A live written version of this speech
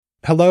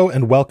Hello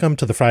and welcome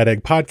to the Fried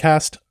Egg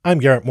Podcast. I'm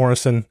Garrett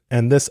Morrison,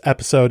 and this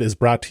episode is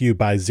brought to you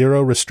by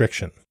Zero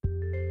Restriction.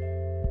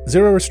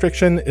 Zero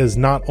Restriction is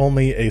not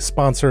only a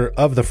sponsor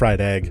of the Fried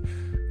Egg,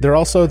 they're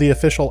also the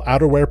official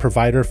outerwear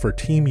provider for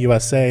Team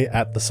USA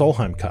at the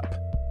Solheim Cup.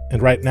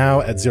 And right now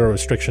at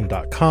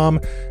ZeroRestriction.com,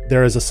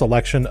 there is a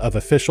selection of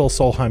official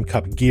Solheim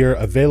Cup gear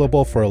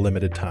available for a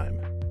limited time.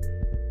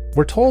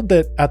 We're told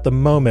that at the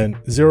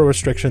moment, Zero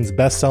Restriction's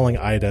best-selling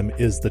item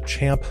is the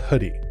Champ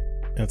hoodie,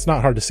 and it's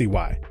not hard to see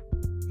why.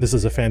 This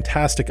is a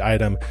fantastic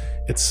item.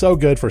 It's so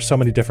good for so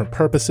many different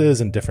purposes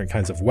and different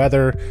kinds of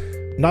weather.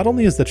 Not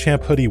only is the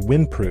Champ hoodie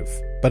windproof,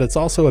 but it's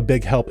also a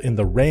big help in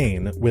the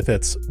rain with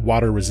its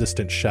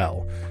water-resistant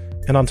shell.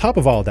 And on top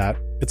of all that,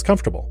 it's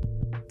comfortable.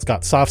 It's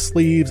got soft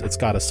sleeves, it's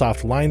got a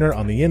soft liner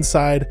on the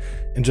inside,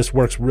 and just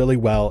works really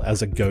well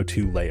as a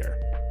go-to layer.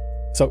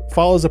 So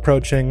fall is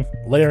approaching,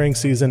 layering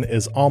season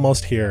is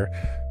almost here.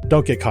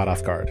 Don't get caught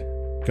off guard.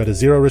 Go to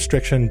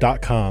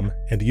ZeroRestriction.com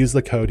and use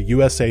the code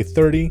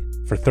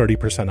USA30 for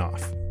 30%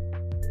 off.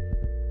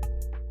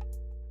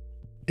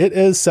 It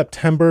is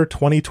September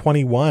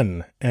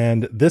 2021,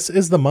 and this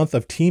is the month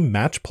of team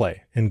match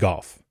play in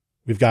golf.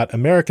 We've got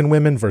American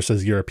women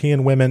versus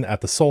European women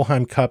at the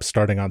Solheim Cup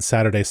starting on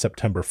Saturday,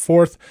 September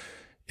 4th.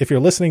 If you're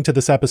listening to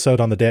this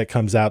episode on the day it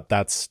comes out,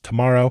 that's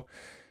tomorrow.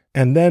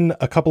 And then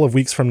a couple of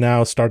weeks from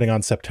now, starting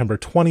on September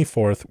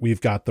 24th,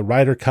 we've got the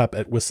Ryder Cup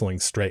at Whistling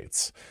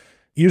Straits.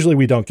 Usually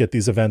we don't get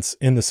these events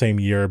in the same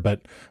year,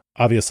 but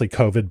obviously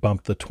COVID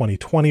bumped the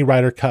 2020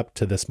 Ryder Cup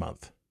to this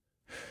month.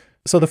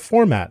 So the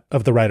format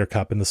of the Ryder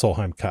Cup and the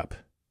Solheim Cup,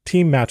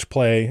 team match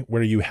play,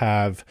 where you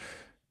have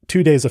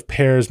 2 days of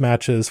pairs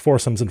matches,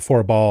 foursomes and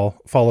four-ball,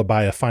 followed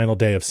by a final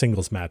day of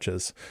singles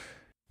matches.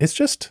 It's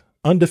just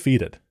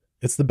undefeated.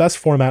 It's the best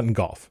format in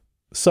golf.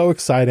 So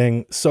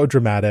exciting, so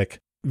dramatic,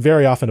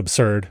 very often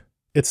absurd.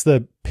 It's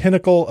the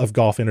pinnacle of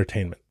golf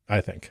entertainment, I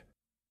think.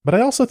 But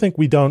I also think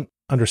we don't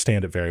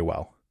understand it very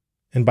well.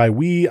 And by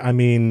we, I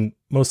mean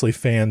mostly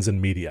fans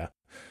and media.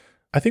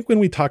 I think when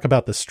we talk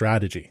about the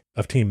strategy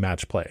of team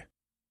match play,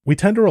 we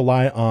tend to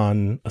rely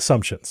on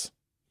assumptions,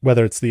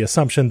 whether it's the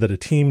assumption that a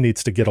team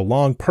needs to get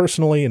along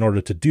personally in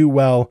order to do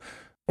well,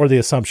 or the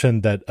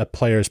assumption that a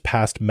player's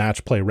past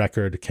match play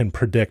record can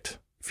predict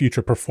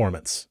future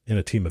performance in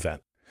a team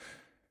event.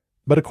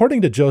 But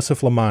according to Joseph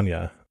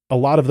Lamagna, a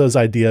lot of those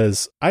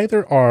ideas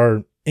either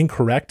are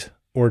incorrect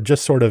or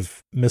just sort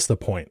of miss the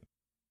point.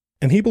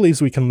 And he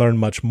believes we can learn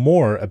much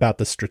more about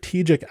the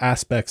strategic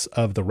aspects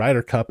of the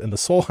Ryder Cup and the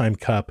Solheim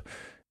Cup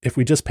if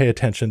we just pay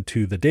attention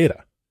to the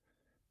data.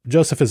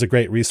 Joseph is a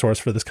great resource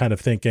for this kind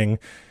of thinking.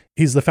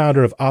 He's the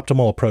founder of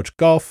Optimal Approach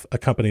Golf, a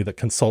company that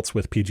consults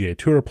with PGA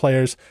Tour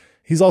players.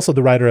 He's also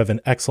the writer of an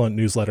excellent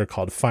newsletter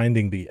called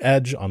Finding the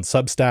Edge on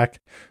Substack.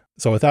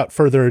 So without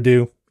further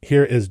ado,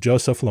 here is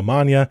Joseph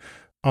Lamagna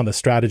on the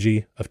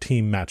strategy of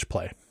team match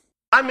play.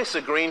 I miss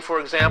a green, for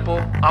example,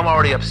 I'm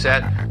already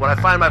upset. When I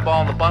find my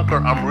ball in the bunker,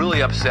 I'm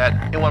really upset.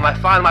 And when I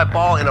find my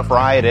ball in a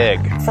fried egg.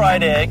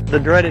 Fried egg. The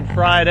dreaded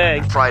fried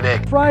egg. Fried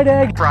egg. Fried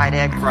egg. Fried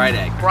egg. Fried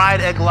egg.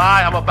 Fried egg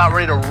lie, I'm about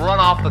ready to run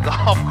off the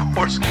golf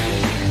course.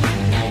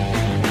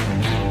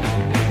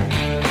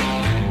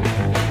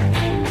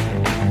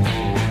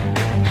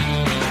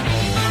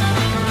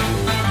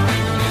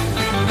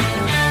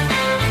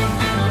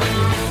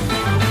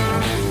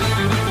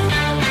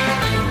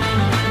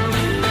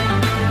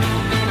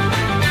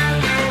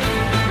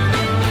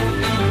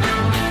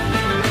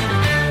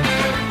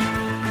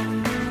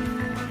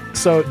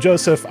 So,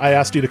 Joseph, I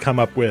asked you to come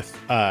up with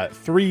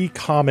 3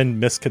 common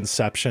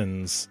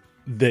misconceptions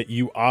that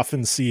you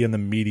often see in the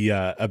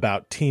media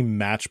about team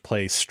match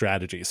play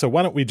strategy. So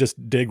why don't we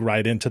just dig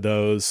right into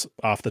those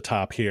off the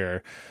top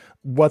here?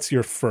 What's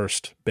your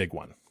first big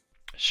one?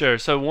 Sure.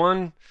 So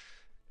one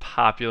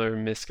popular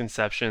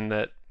misconception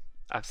that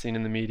I've seen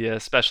in the media,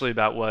 especially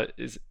about what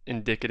is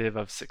indicative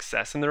of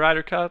success in the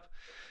Ryder Cup,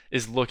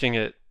 is looking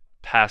at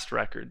past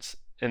records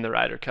in the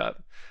Ryder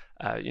Cup.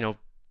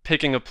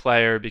 Picking a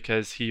player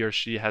because he or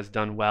she has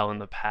done well in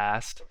the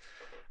past.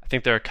 I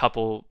think there are a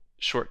couple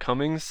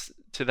shortcomings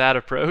to that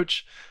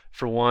approach.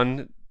 For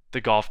one,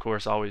 the golf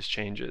course always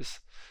changes.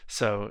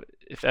 So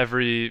if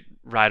every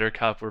Ryder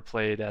Cup were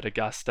played at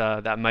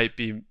Augusta, that might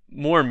be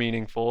more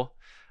meaningful,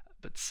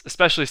 but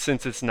especially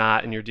since it's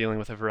not and you're dealing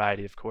with a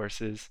variety of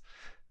courses,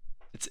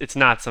 it's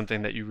not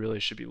something that you really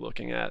should be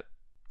looking at.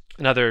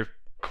 Another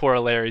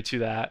corollary to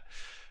that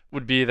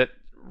would be that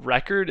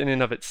record in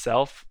and of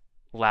itself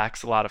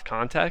lacks a lot of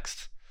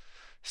context.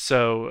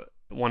 So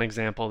one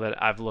example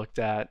that I've looked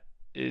at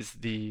is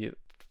the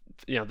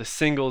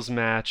singles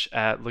match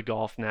at Le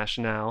Golf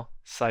National,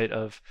 site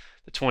of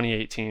the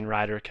 2018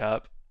 Ryder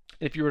Cup.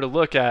 If you were to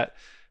look at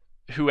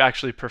who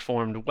actually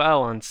performed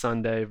well on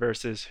Sunday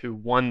versus who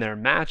won their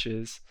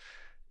matches,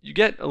 you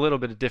get a little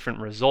bit of different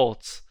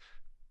results.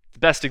 The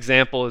best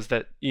example is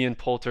that Ian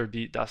Poulter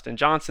beat Dustin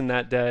Johnson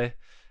that day,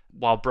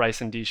 while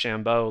Bryson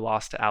DeChambeau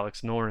lost to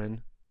Alex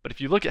Noren. But if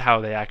you look at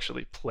how they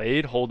actually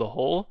played hole to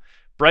hole,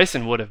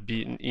 Bryson would have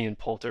beaten Ian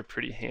Poulter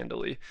pretty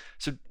handily.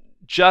 So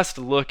just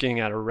looking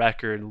at a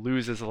record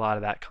loses a lot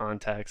of that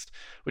context,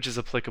 which is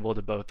applicable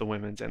to both the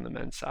women's and the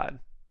men's side.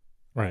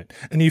 Right.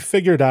 And you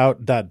figured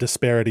out that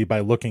disparity by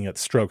looking at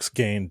strokes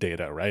gained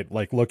data, right?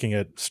 Like looking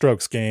at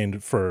strokes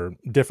gained for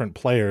different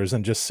players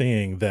and just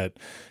seeing that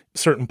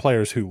certain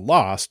players who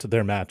lost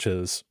their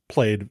matches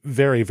played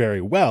very,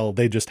 very well.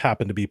 They just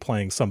happened to be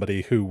playing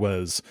somebody who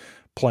was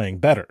playing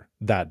better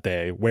that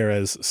day,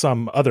 whereas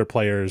some other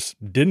players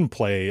didn't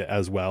play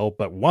as well,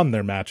 but won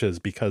their matches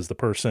because the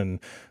person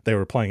they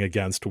were playing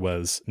against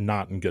was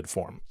not in good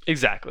form.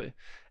 Exactly.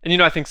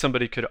 And, I think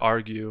somebody could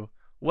argue,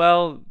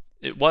 well,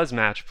 it was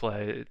match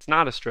play. It's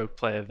not a stroke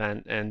play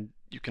event, and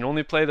you can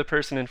only play the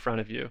person in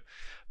front of you.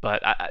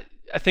 But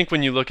I think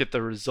when you look at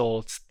the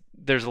results,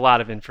 there's a lot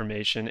of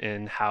information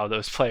in how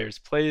those players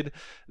played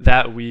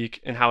that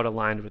week and how it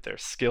aligned with their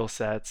skill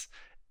sets.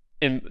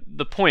 And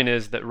the point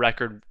is that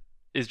record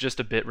is just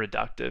a bit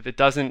reductive. It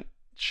doesn't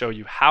show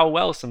you how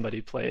well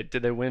somebody played.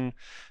 Did they win,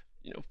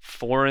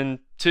 4-2,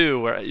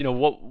 or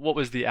what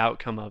was the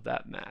outcome of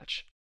that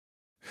match?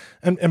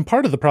 And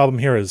part of the problem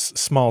here is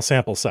small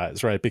sample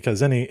size, right?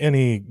 Because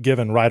any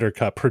given Ryder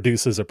Cup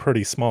produces a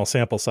pretty small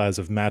sample size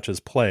of matches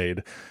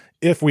played.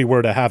 If we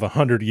were to have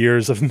 100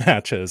 years of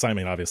matches, I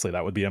mean, obviously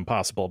that would be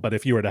impossible. But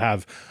if you were to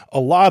have a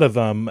lot of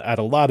them at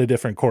a lot of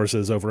different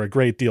courses over a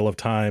great deal of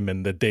time,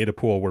 and the data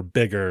pool were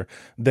bigger,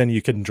 then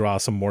you can draw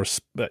some more,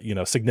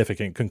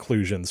 significant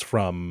conclusions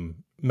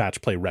from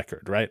match play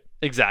record, right?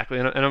 Exactly.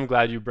 And I'm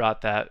glad you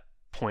brought that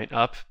point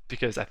up,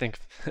 because I think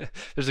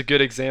there's a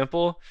good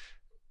example.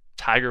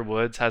 Tiger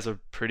Woods has a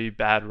pretty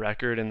bad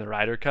record in the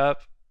Ryder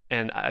Cup,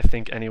 and I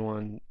think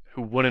anyone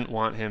who wouldn't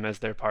want him as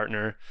their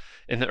partner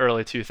in the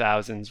early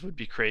 2000s would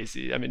be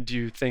crazy. I mean, do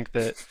you think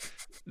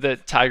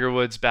that Tiger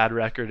Woods' bad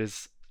record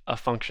is a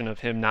function of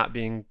him not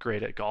being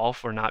great at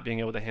golf or not being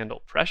able to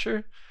handle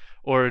pressure?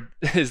 Or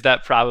is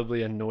that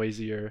probably a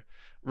noisier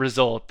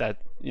result that,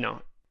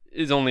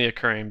 is only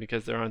occurring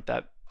because there aren't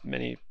that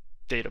many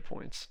data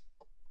points?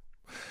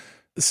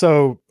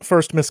 So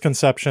first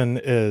misconception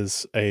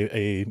is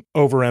a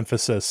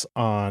overemphasis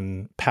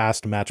on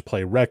past match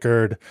play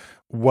record.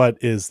 What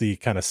is the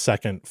kind of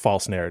second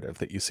false narrative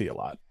that you see a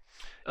lot?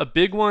 A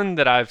big one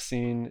that I've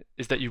seen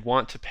is that you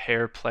want to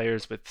pair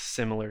players with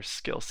similar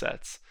skill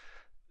sets.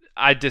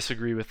 I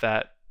disagree with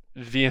that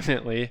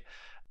vehemently.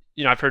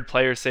 I've heard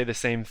players say the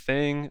same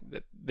thing,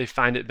 that they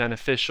find it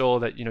beneficial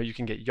that, you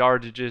can get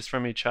yardages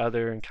from each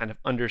other and kind of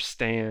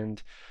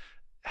understand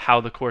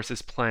how the course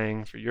is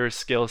playing for your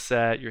skill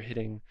set. You're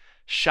hitting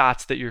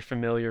shots that you're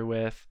familiar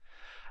with.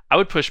 I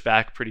would push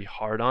back pretty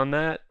hard on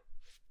that.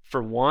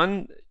 For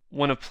one,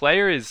 when a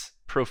player is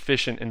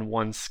proficient in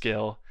one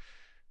skill,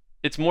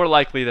 it's more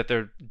likely that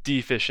they're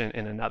deficient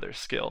in another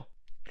skill.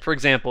 For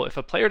example, if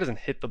a player doesn't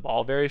hit the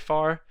ball very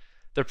far,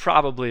 they're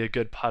probably a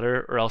good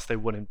putter, or else they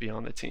wouldn't be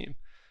on the team.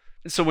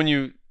 So when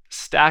you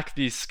stack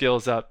these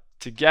skills up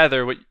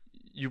together, what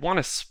you want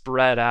to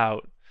spread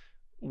out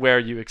where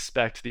you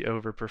expect the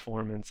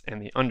overperformance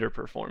and the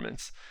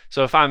underperformance.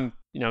 So if I'm,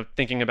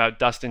 thinking about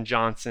Dustin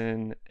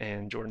Johnson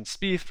and Jordan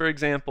Spieth, for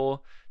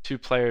example, two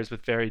players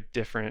with very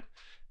different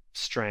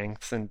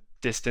strengths and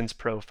distance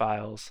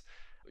profiles,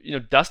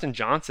 Dustin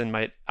Johnson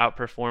might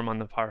outperform on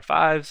the par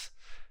fives,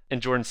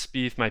 and Jordan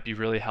Spieth might be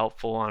really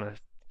helpful on a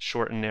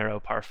short and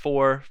narrow par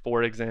four,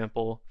 for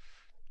example.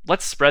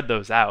 Let's spread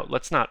those out.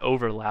 Let's not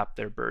overlap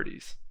their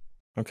birdies.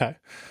 Okay.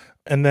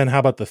 And then how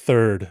about the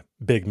third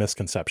big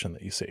misconception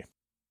that you see?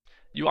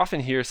 You often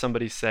hear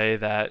somebody say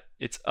that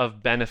it's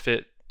of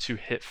benefit to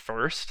hit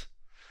first,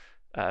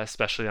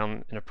 especially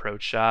on an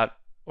approach shot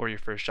or your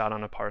first shot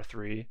on a par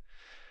three,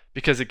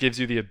 because it gives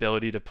you the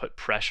ability to put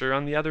pressure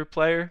on the other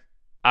player.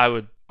 I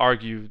would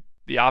argue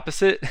the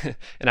opposite,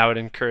 and I would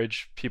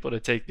encourage people to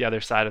take the other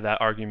side of that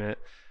argument.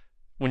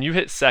 When you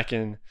hit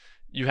second,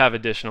 you have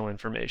additional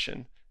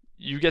information.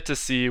 You get to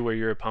see where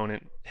your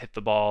opponent hit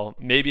the ball,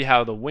 maybe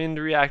how the wind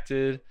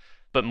reacted,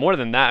 but more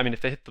than that,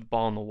 if they hit the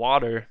ball in the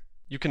water,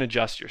 you can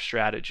adjust your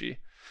strategy.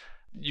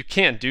 You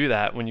can't do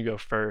that when you go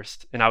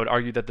first, and I would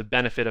argue that the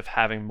benefit of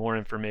having more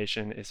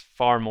information is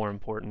far more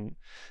important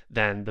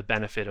than the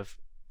benefit of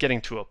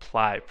getting to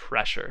apply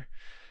pressure.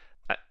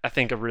 I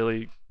think a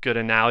really good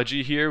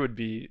analogy here would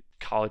be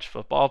college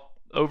football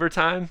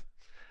overtime.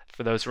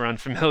 For those who are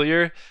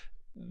unfamiliar,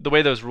 the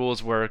way those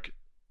rules work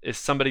is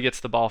somebody gets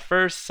the ball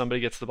first,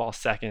 somebody gets the ball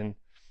second,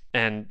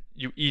 and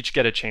you each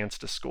get a chance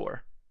to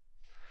score.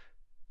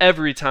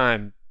 Every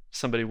time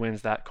somebody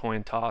wins that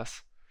coin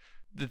toss,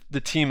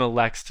 the team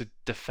elects to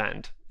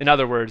defend. In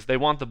other words, they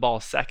want the ball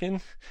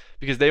second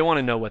because they want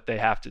to know what they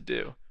have to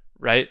do,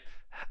 right?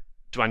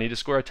 Do I need to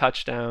score a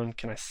touchdown?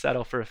 Can I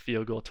settle for a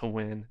field goal to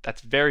win?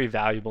 That's very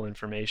valuable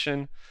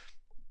information.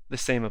 The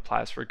same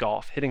applies for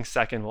golf. Hitting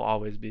second will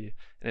always be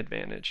an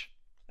advantage.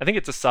 I think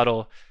it's a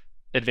subtle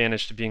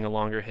advantage to being a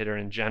longer hitter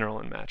in general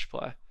in match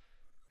play.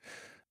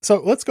 So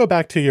let's go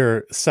back to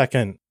your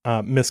second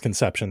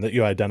misconception that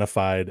you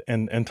identified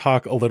and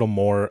talk a little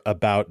more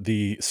about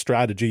the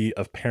strategy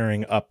of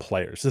pairing up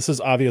players. This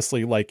is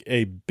obviously like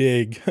a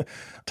big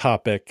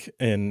topic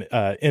in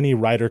any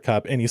Ryder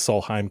Cup, any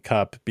Solheim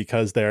Cup,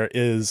 because there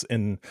is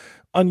an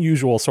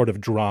unusual sort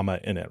of drama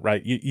in it,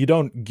 right? You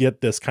don't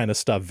get this kind of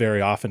stuff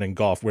very often in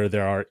golf where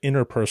there are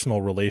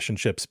interpersonal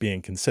relationships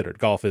being considered.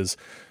 Golf is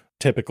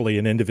typically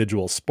an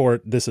individual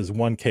sport. This is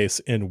one case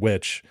in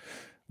which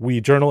we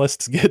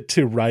journalists get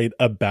to write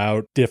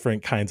about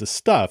different kinds of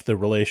stuff, the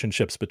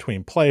relationships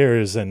between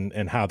players and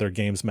how their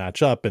games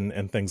match up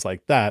and things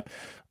like that.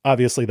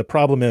 Obviously, the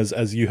problem is,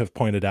 as you have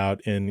pointed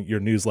out in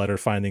your newsletter,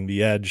 Finding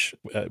the Edge,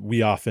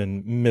 we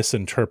often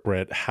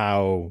misinterpret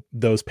how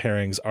those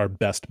pairings are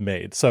best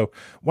made. So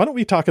why don't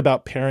we talk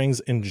about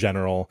pairings in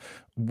general?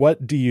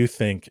 What do you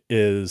think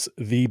is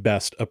the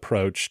best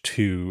approach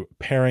to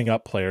pairing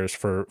up players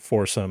for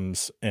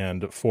foursomes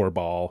and four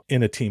ball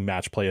in a team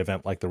match play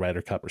event like the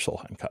Ryder Cup or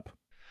Solheim Cup?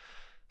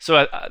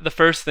 So the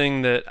first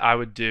thing that I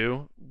would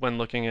do when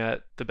looking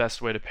at the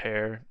best way to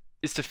pair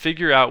is to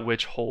figure out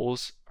which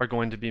holes are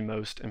going to be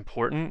most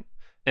important,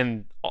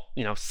 and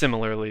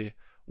similarly,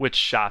 which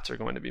shots are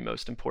going to be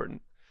most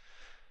important.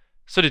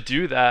 So to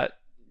do that,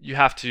 you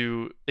have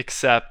to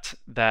accept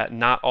that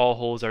not all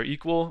holes are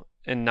equal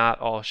and not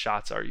all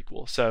shots are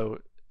equal. So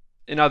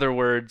in other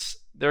words,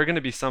 there are going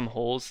to be some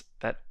holes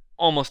that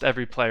almost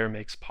every player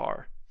makes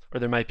par, or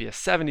there might be a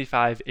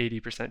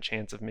 75-80%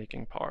 chance of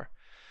making par.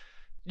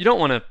 You don't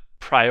want to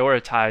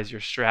prioritize your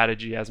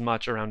strategy as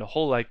much around a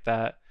hole like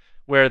that,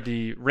 where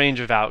the range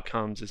of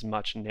outcomes is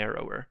much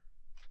narrower.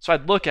 So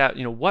I'd look at,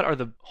 what are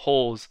the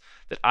holes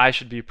that I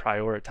should be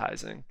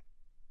prioritizing?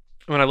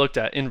 When I looked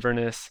at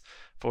Inverness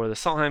for the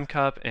Solheim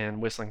Cup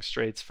and Whistling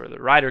Straits for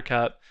the Ryder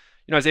Cup,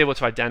 I was able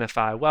to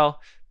identify, well,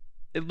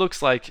 it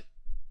looks like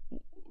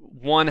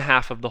one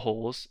half of the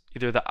holes,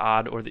 either the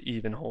odd or the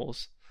even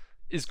holes,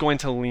 is going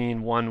to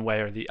lean one way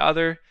or the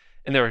other.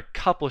 And there are a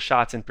couple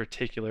shots in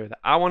particular that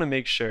I want to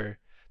make sure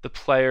the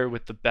player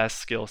with the best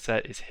skill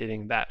set is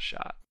hitting that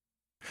shot.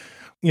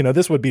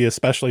 This would be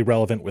especially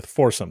relevant with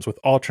foursomes, with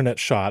alternate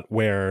shot,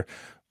 where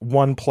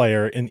one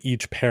player in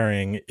each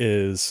pairing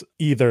is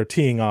either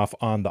teeing off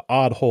on the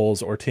odd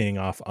holes or teeing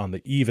off on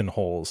the even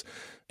holes.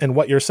 And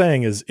what you're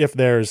saying is, if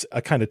there's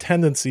a kind of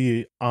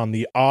tendency on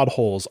the odd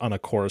holes on a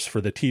course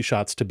for the tee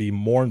shots to be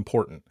more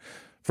important,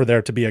 for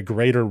there to be a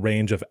greater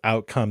range of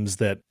outcomes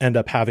that end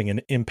up having an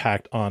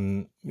impact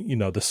on,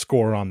 the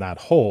score on that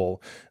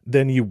hole,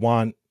 then you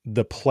want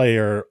the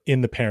player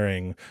in the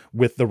pairing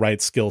with the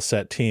right skill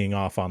set teeing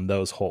off on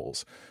those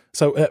holes.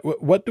 So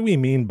what do we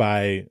mean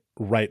by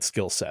right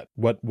skill set?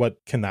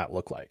 What can that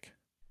look like?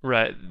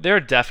 Right. There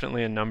are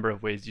definitely a number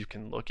of ways you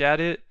can look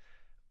at it.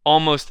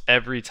 Almost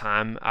every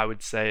time, I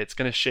would say it's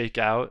going to shake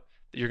out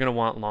that you're going to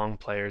want long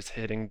players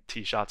hitting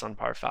tee shots on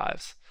par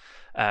fives.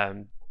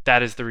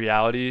 That is the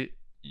reality.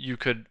 You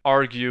could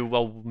argue,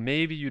 well,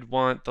 maybe you'd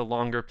want the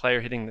longer player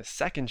hitting the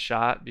second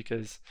shot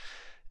because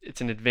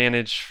it's an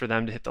advantage for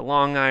them to hit the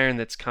long iron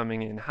that's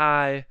coming in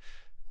high.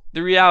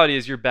 The reality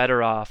is you're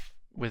better off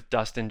with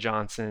Dustin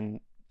Johnson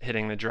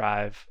hitting the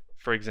drive,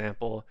 for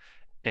example,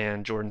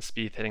 and Jordan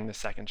Spieth hitting the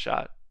second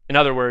shot. In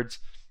other words,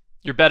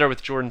 you're better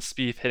with Jordan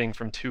Spieth hitting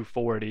from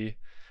 240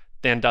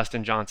 than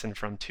Dustin Johnson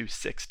from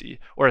 260,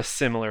 or a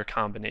similar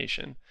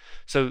combination.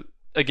 So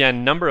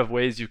again, number of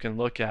ways you can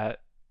look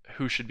at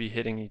who should be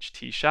hitting each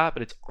tee shot,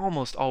 but it's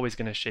almost always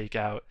going to shake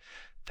out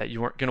that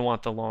you aren't going to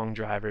want the long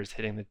drivers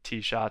hitting the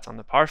tee shots on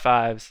the par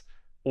fives,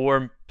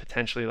 or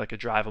potentially like a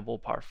drivable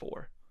par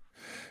four.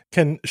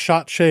 Can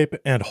shot shape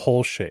and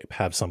hole shape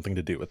have something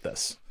to do with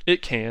this?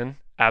 It can,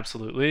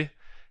 absolutely.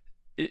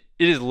 It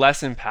is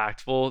less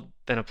impactful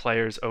than a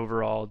player's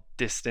overall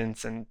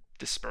distance and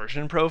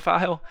dispersion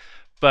profile,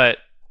 but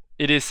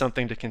it is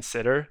something to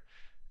consider.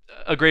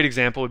 A great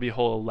example would be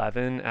hole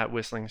 11 at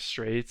Whistling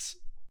Straits.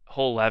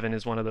 Hole 11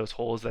 is one of those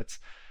holes that's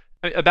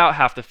about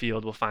half the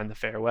field will find the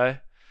fairway,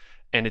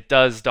 and it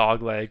does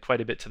dogleg quite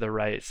a bit to the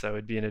right, so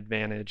it'd be an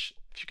advantage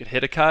if you could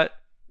hit a cut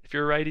if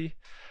you're a righty.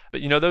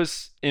 But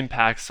those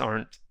impacts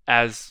aren't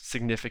as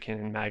significant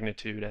in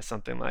magnitude as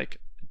something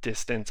like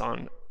distance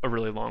on a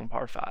really long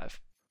par five.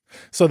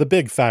 So the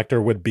big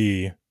factor would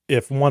be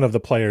if one of the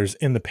players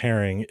in the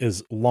pairing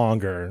is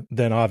longer,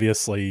 then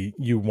obviously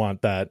you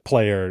want that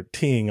player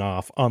teeing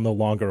off on the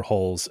longer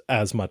holes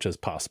as much as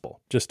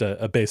possible. Just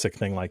a basic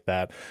thing like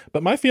that.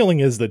 But my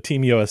feeling is that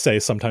Team USA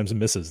sometimes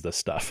misses this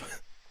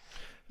stuff.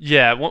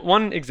 Yeah,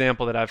 one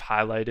example that I've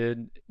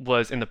highlighted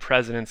was in the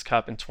President's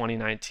Cup in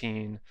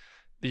 2019.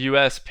 The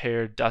U.S.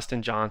 paired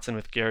Dustin Johnson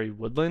with Gary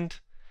Woodland,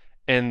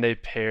 and they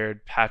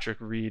paired Patrick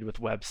Reed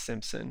with Webb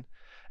Simpson.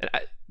 And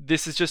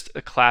this is just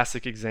a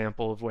classic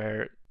example of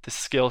where the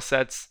skill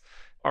sets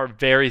are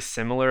very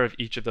similar of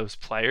each of those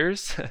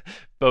players.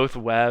 Both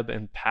Webb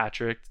and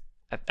Patrick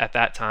at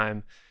that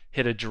time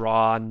hit a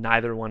draw.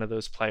 Neither one of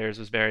those players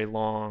was very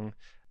long.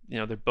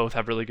 They both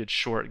have really good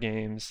short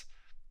games.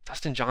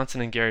 Dustin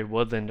Johnson and Gary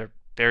Woodland are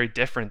very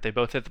different. They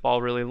both hit the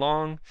ball really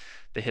long.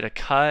 They hit a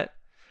cut.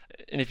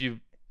 And if you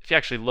if you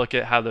actually look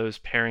at how those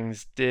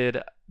pairings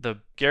did, the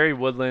Gary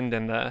Woodland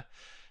and the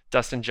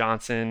Dustin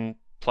Johnson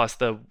plus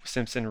the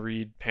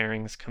Simpson-Reed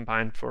pairings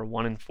combined for a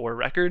 1-4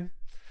 record.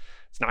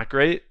 It's not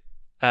great.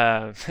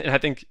 And I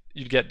think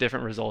you'd get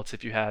different results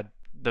if you had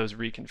those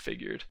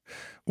reconfigured.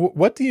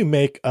 What do you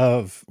make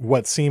of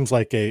what seems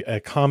like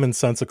a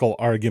commonsensical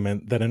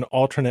argument that an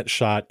alternate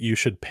shot, you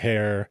should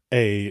pair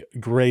a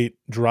great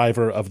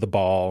driver of the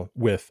ball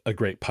with a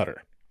great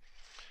putter?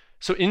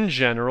 So in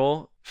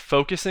general,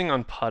 focusing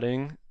on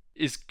putting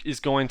is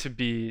going to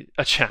be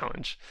a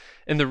challenge.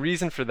 And the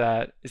reason for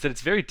that is that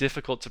it's very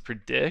difficult to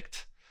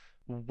predict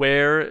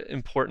where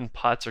important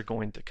putts are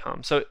going to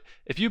come. So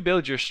if you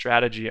build your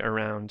strategy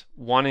around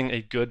wanting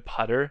a good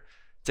putter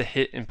to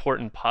hit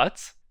important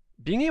putts,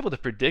 being able to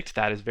predict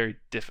that is very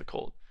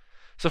difficult.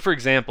 So for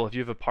example, if you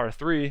have a par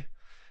 3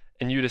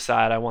 and you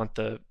decide I want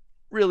the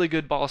really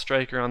good ball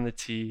striker on the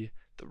tee,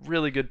 the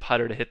really good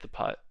putter to hit the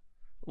putt,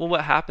 well,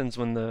 what happens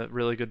when the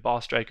really good ball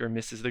striker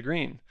misses the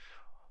green?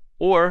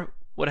 Or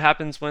what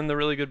happens when the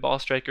really good ball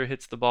striker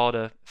hits the ball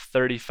to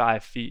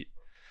 35 feet?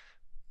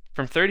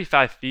 From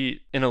 35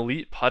 feet, an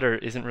elite putter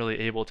isn't really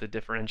able to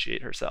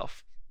differentiate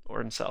herself or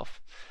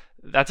himself.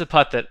 That's a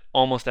putt that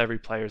almost every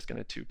player is going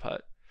to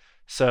two-putt.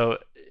 So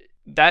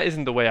that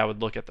isn't the way I would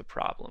look at the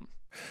problem.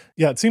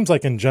 Yeah, it seems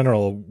like in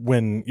general,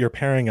 when you're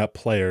pairing up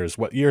players,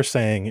 what you're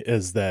saying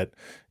is that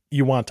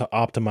you want to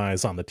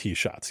optimize on the tee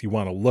shots. You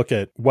want to look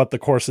at what the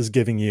course is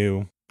giving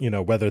you,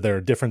 whether there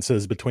are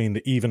differences between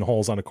the even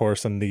holes on a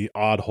course and the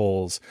odd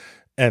holes,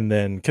 and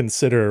then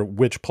consider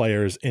which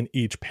players in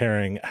each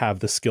pairing have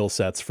the skill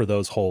sets for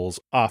those holes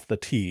off the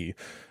tee.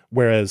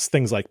 Whereas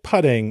things like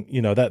putting,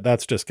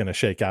 that's just going to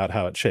shake out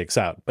how it shakes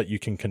out, but you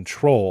can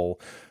control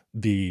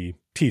the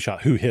tee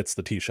shot, who hits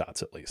the tee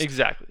shots at least.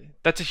 Exactly.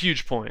 That's a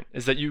huge point,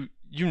 is that you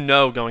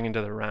going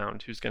into the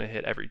round who's going to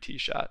hit every tee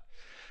shot.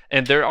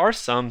 And there are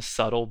some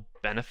subtle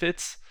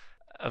benefits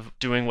of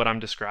doing what I'm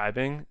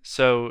describing.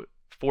 So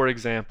for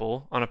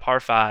example, on a par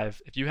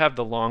 5, if you have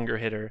the longer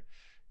hitter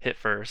hit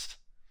first,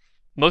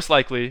 most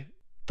likely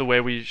the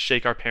way we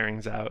shake our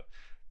pairings out,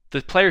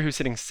 the player who's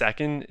hitting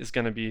second is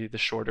going to be the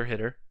shorter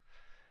hitter.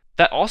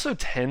 That also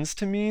tends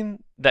to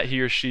mean that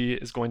he or she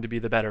is going to be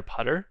the better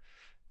putter,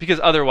 because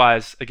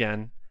otherwise,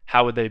 again,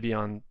 how would they be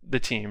on the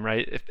team,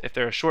 right? If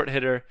they're a short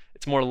hitter,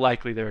 it's more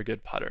likely they're a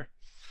good putter.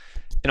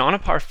 And on a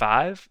par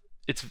 5,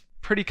 it's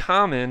pretty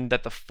common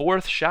that the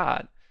fourth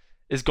shot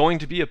is going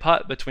to be a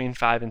putt between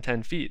 5 and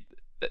 10 feet.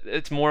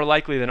 It's more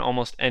likely than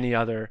almost any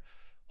other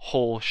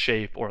hole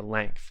shape or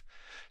length.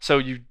 So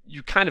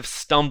you kind of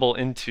stumble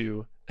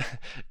into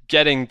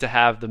getting to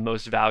have the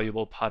most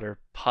valuable putter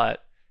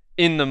putt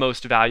in the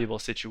most valuable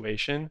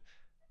situation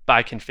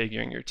by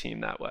configuring your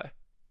team that way.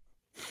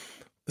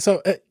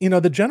 So,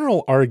 the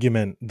general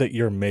argument that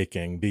you're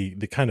making,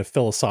 the kind of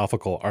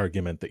philosophical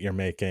argument that you're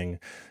making,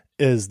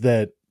 is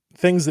that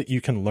things that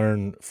you can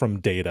learn from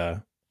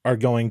data are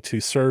going to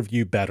serve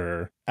you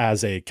better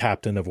as a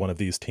captain of one of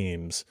these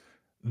teams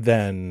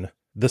than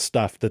the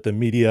stuff that the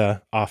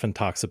media often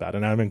talks about.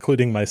 And I'm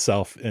including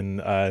myself in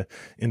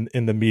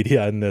the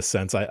media in this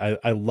sense.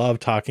 I love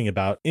talking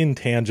about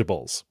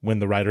intangibles when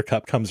the Ryder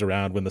Cup comes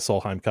around, when the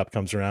Solheim Cup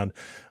comes around.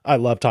 I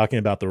love talking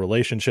about the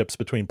relationships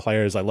between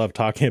players. I love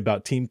talking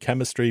about team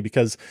chemistry,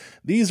 because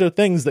these are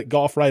things that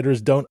golf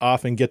writers don't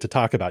often get to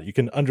talk about. You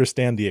can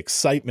understand the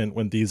excitement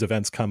when these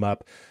events come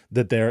up,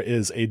 that there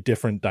is a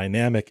different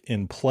dynamic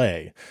in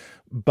play.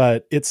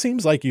 But it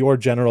seems like your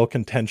general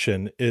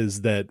contention is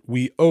that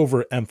we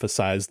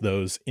overemphasize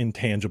those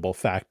intangible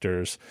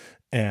factors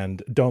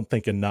and don't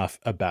think enough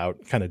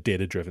about kind of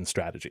data-driven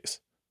strategies.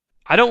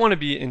 I don't want to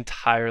be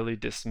entirely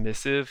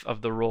dismissive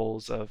of the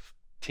roles of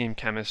team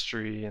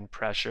chemistry and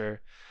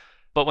pressure,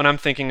 but when I'm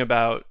thinking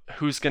about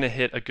who's going to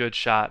hit a good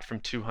shot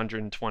from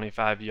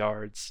 225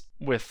 yards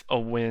with a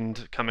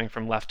wind coming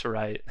from left to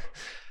right,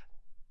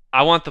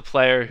 I want the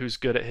player who's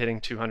good at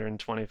hitting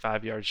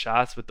 225-yard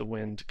shots with the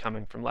wind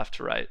coming from left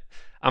to right.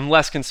 I'm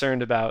less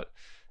concerned about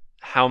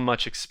how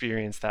much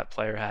experience that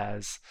player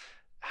has,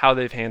 how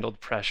they've handled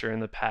pressure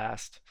in the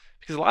past,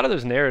 because a lot of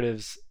those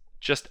narratives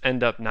just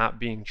end up not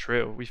being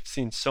true. We've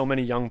seen so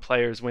many young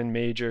players win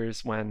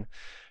majors when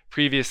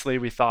previously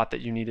we thought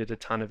that you needed a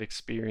ton of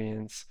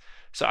experience.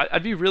 So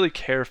I'd be really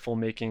careful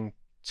making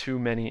too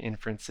many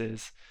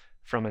inferences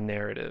from a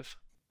narrative.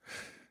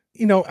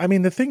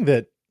 The thing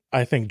that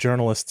I think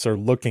journalists are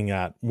looking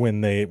at when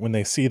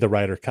they see the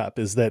Ryder Cup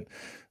is that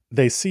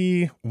they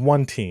see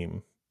one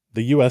team,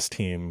 the U.S.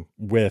 team,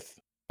 with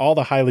all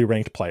the highly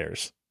ranked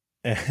players,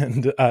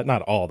 and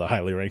not all the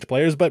highly ranked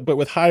players, but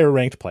with higher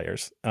ranked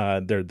players.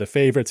 They're the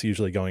favorites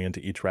usually going into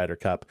each Ryder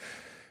Cup.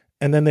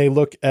 And then they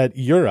look at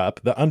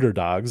Europe, the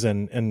underdogs,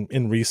 and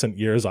in recent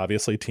years,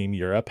 obviously, Team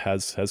Europe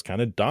has kind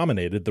of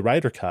dominated the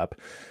Ryder Cup.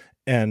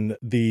 And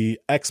the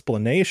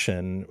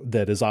explanation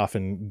that is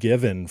often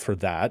given for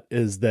that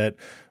is that,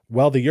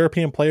 well, the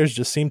European players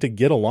just seem to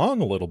get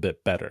along a little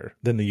bit better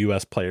than the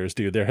US players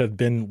do. There have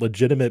been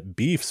legitimate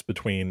beefs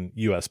between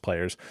US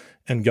players,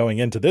 and going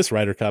into this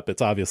Ryder Cup,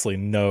 it's obviously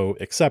no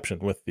exception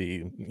with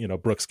the,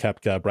 Brooks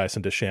Koepka,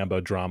 Bryson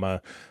DeChambeau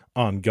drama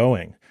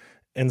ongoing.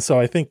 And so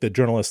I think that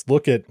journalists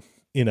look at,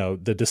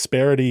 the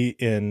disparity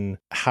in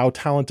how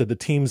talented the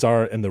teams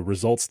are and the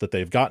results that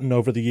they've gotten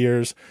over the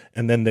years.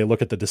 And then they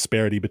look at the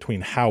disparity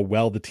between how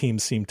well the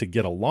teams seem to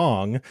get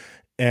along.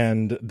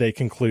 And they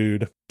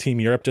conclude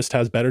Team Europe just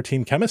has better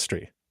team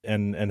chemistry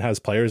and has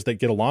players that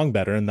get along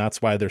better. And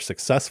that's why they're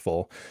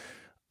successful.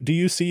 Do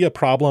you see a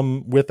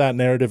problem with that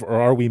narrative,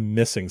 or are we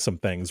missing some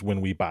things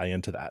when we buy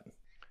into that?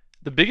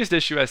 The biggest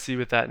issue I see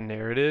with that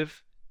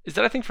narrative is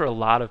that I think for a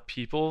lot of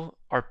people,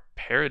 our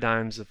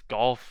paradigms of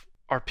golf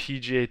are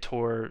PGA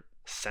Tour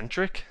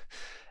centric.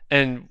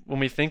 And when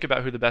we think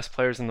about who the best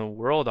players in the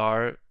world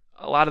are,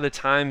 a lot of the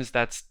times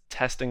that's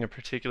testing a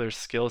particular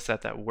skill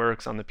set that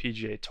works on the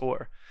PGA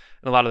Tour.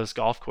 And a lot of those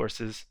golf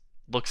courses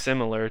look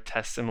similar,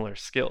 test similar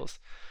skills.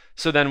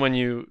 So then when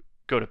you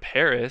go to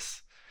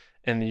Paris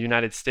and the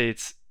United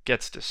States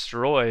gets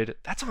destroyed,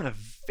 that's on a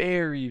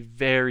very,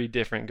 very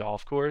different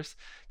golf course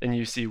than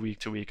you see week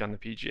to week on the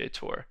PGA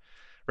Tour.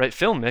 Right?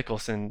 Phil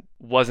Mickelson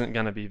wasn't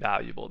going to be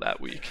valuable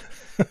that week,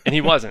 and he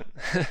wasn't,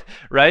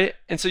 right?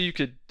 And so you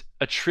could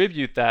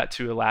attribute that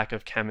to a lack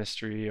of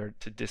chemistry or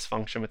to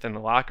dysfunction within the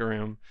locker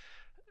room,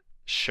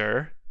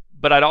 sure.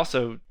 But I'd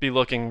also be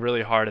looking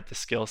really hard at the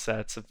skill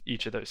sets of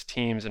each of those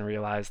teams and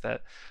realize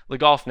that Le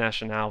Golf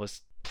National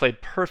was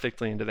played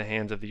perfectly into the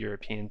hands of the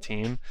European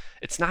team.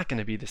 It's not going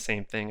to be the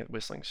same thing at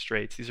Whistling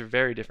Straits. These are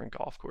very different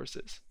golf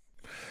courses.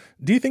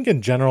 Do you think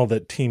in general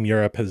that Team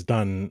Europe has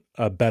done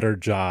a better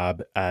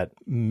job at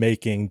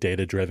making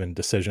data-driven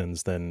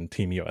decisions than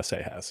Team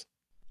USA has?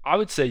 I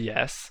would say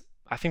yes.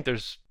 I think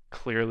there's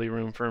clearly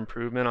room for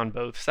improvement on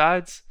both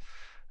sides.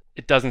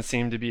 It doesn't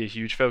seem to be a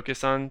huge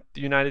focus on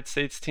the United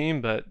States team,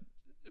 but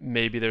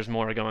maybe there's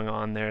more going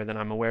on there than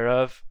I'm aware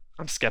of.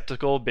 I'm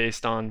skeptical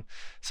based on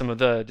some of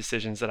the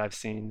decisions that I've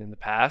seen in the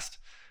past.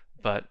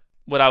 But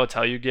what I would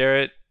tell you,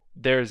 Garrett,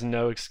 there is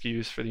no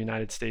excuse for the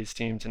United States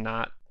team to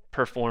not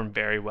perform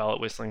very well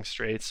at Whistling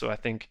Straits. So I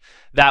think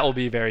that will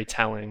be very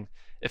telling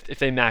if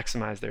they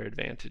maximize their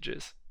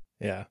advantages.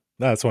 Yeah,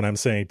 that's what I'm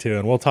saying too.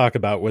 And we'll talk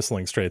about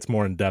Whistling Straits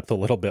more in depth a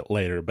little bit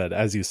later. But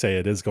as you say,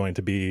 it is going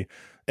to be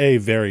a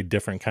very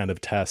different kind of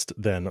test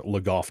than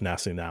Le Golf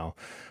National.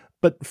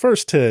 But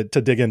first, to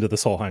dig into the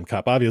Solheim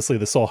Cup, obviously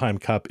the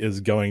Solheim Cup is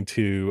going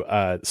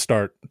to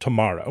start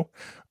tomorrow.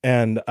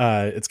 And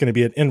it's going to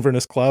be at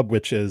Inverness Club,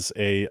 which is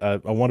a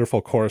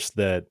wonderful course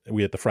that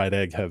we at the Fried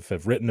Egg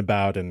have written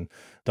about and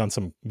done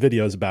some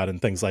videos about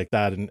and things like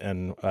that,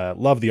 and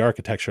love the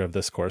architecture of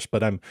this course.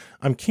 But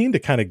I'm keen to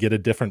kind of get a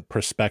different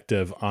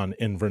perspective on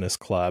Inverness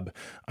Club.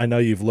 I know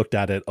you've looked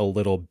at it a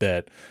little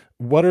bit.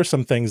 What are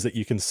some things that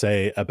you can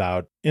say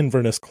about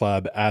Inverness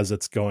Club as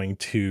it's going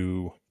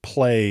to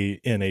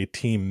play in a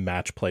team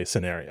match play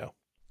scenario?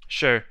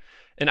 Sure.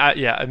 And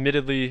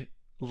admittedly,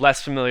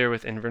 less familiar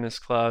with Inverness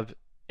Club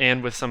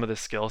and with some of the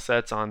skill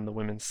sets on the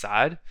women's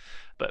side.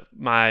 But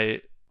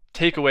my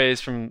takeaways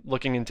from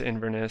looking into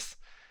Inverness,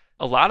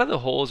 a lot of the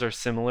holes are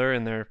similar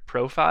in their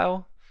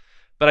profile,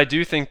 but I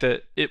do think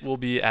that it will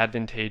be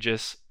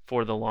advantageous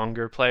for the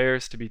longer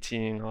players to be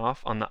teeing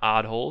off on the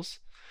odd holes.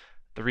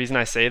 The reason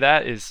I say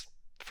that is,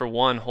 for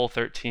one, hole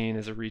 13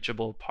 is a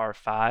reachable par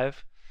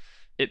 5.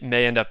 It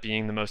may end up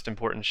being the most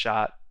important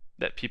shot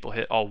that people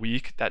hit all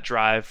week. That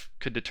drive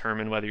could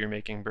determine whether you're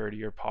making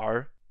birdie or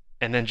par.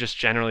 And then just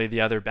generally the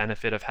other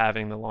benefit of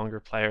having the longer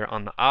player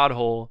on the odd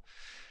hole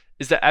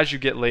is that as you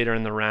get later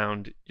in the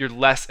round, you're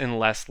less and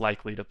less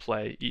likely to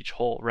play each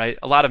hole, right?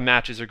 A lot of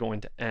matches are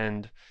going to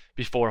end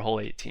before hole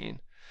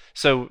 18.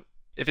 So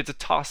if it's a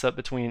toss-up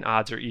between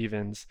odds or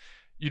evens,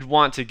 you'd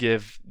want to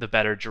give the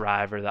better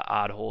driver the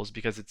odd holes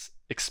because it's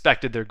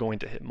expected they're going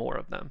to hit more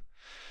of them.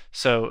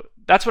 So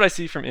that's what I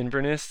see from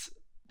Inverness.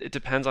 It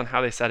depends on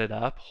how they set it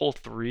up. Hole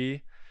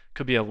 3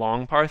 could be a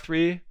long par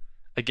 3.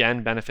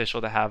 Again, beneficial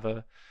to have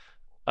a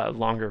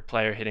longer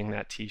player hitting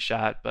that tee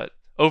shot. But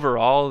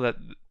overall,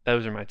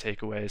 those are my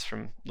takeaways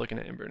from looking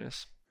at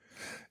Inverness.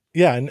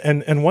 Yeah,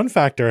 and one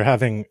factor,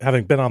 having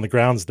been on the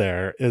grounds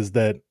there, is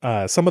that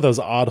some of those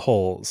odd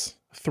holes,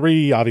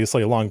 3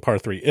 obviously a long par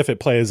 3. If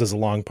it plays as a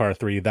long par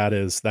 3, that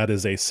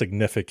is a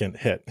significant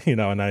hit,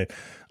 And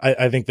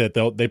I think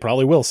that they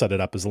probably will set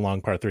it up as a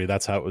long par 3.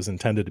 That's how it was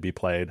intended to be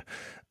played.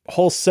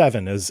 Hole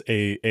 7 is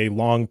a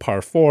long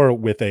par 4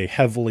 with a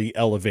heavily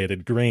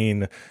elevated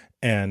green,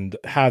 and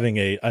having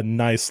a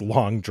nice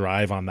long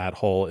drive on that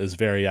hole is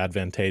very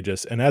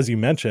advantageous. And as you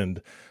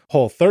mentioned,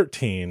 hole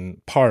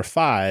 13, par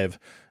 5.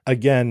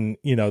 Again,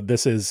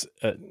 this is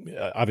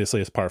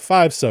obviously it's par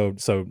 5, so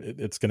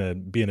it's going to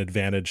be an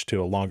advantage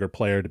to a longer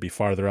player to be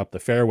farther up the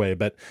fairway.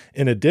 But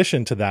in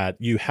addition to that,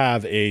 you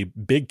have a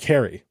big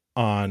carry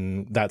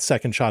on that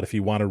second shot, if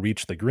you want to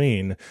reach the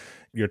green,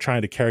 you're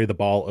trying to carry the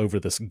ball over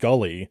this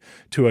gully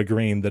to a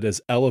green that is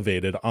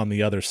elevated on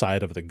the other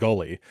side of the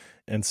gully.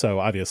 And so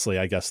obviously,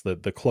 I guess the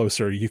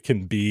closer you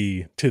can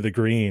be to the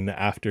green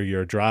after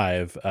your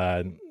drive,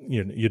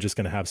 you're just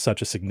going to have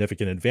such a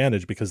significant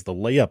advantage because the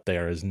layup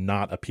there is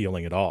not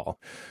appealing at all.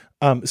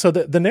 So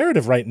the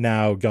narrative right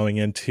now going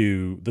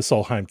into the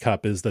Solheim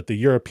Cup is that the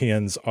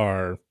Europeans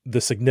are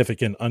the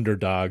significant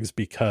underdogs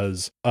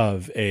because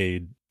of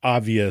a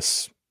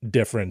obvious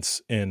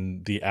difference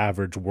in the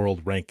average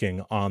world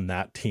ranking on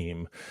that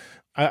team.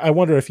 I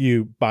wonder if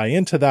you buy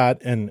into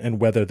that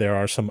and whether there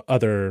are some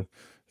other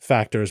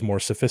factors, more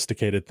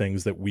sophisticated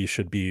things that we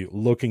should be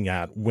looking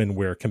at when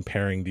we're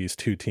comparing these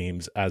two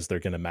teams as they're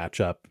going to match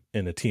up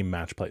in a team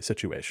match play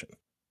situation.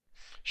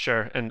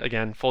 Sure. And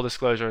again, full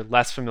disclosure,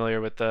 less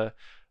familiar with the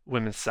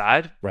women's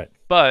side. Right.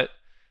 But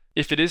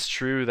if it is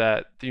true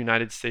that the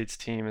United States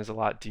team is a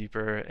lot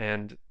deeper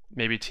and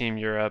maybe Team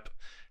Europe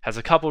has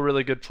a couple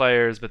really good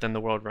players, but then the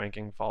world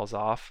ranking falls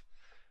off,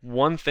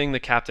 one thing the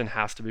captain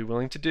has to be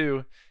willing to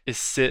do is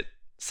sit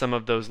some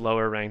of those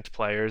lower ranked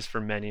players for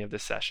many of the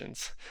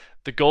sessions.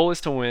 The goal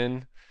is to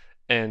win.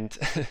 And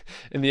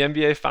in the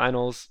NBA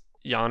Finals,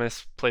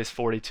 Giannis plays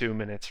 42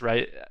 minutes,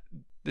 right?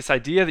 This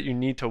idea that you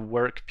need to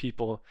work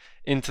people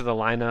into the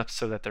lineup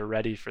so that they're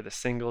ready for the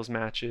singles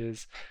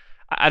matches,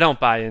 I don't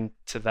buy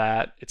into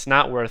that. It's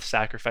not worth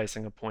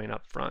sacrificing a point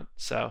up front.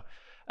 So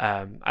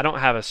I don't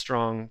have a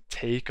strong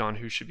take on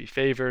who should be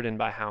favored and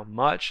by how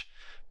much,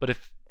 but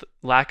if the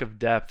lack of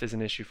depth is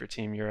an issue for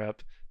Team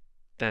Europe,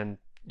 then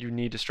you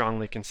need to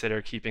strongly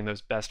consider keeping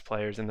those best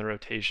players in the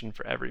rotation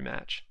for every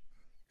match.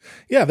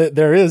 Yeah,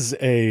 there is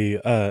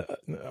a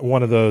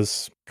one of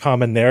those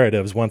common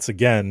narratives, once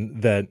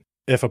again, that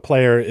if a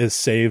player is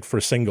saved for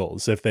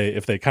singles, if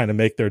they kind of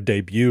make their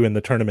debut in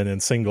the tournament in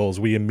singles,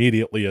 we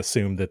immediately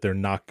assume that they're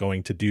not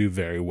going to do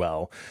very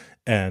well.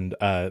 And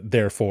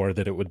therefore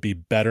that it would be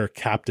better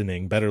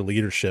captaining, better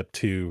leadership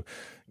to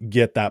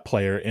get that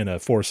player in a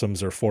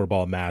foursomes or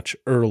 4-ball match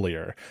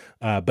earlier.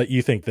 But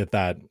you think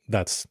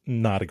that's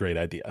not a great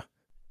idea.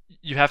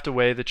 You have to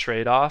weigh the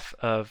trade-off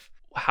of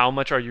how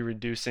much are you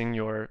reducing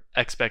your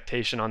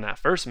expectation on that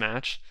first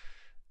match,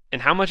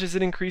 and how much is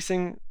it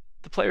increasing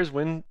the player's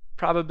win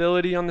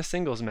probability on the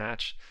singles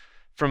match.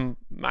 From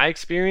my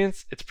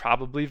experience, it's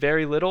probably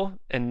very little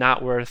and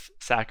not worth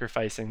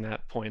sacrificing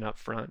that point up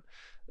front.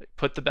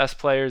 Put the best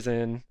players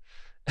in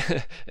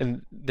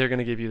and they're going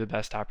to give you the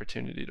best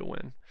opportunity to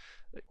win.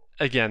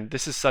 Again,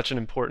 this is such an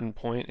important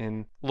point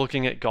in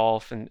looking at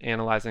golf and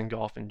analyzing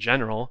golf in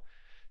general.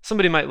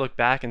 Somebody might look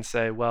back and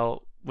say,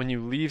 well, when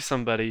you leave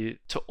somebody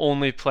to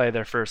only play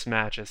their first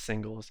match as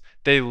singles,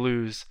 they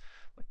lose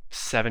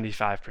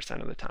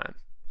 75% of the time.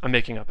 I'm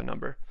making up a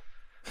number.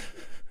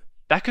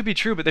 That could be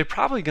true, but they're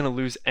probably going to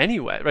lose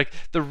anyway. Like,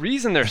 the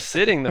reason they're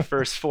sitting the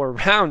first 4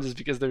 rounds is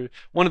because they're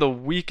one of the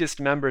weakest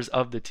members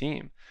of the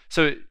team.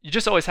 So you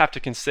just always have to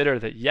consider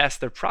that, yes,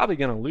 they're probably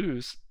going to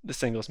lose the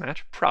singles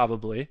match,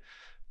 probably,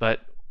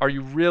 but are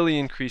you really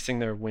increasing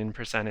their win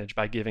percentage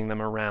by giving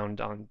them a round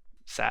on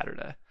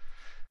Saturday?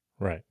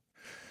 Right.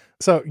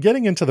 So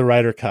getting into the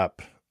Ryder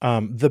Cup,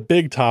 the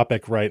big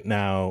topic right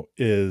now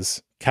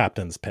is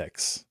captain's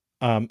picks.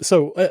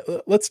 So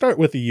let's start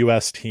with the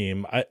U.S.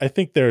 team. I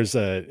think there's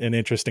an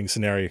interesting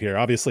scenario here.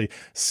 Obviously,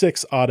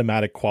 6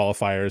 automatic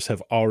qualifiers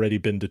have already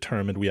been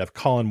determined. We have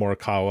Colin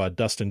Morikawa,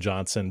 Dustin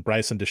Johnson,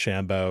 Bryson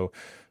DeChambeau,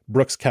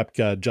 Brooks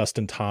Koepka,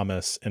 Justin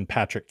Thomas, and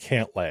Patrick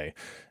Cantlay.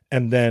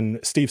 And then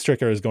Steve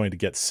Stricker is going to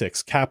get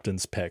 6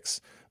 captain's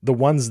picks. The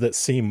ones that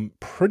seem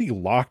pretty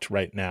locked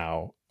right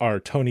now are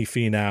Tony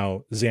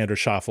Finau, Xander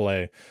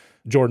Schauffele,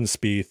 Jordan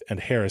Spieth, and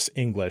Harris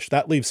English.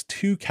 That leaves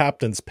 2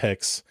 captain's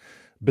picks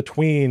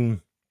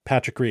between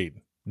Patrick Reed,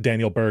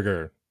 Daniel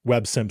Berger,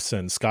 Webb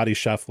Simpson, Scotty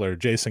Scheffler,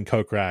 Jason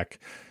Kokrak.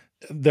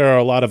 There are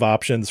a lot of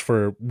options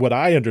for what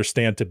I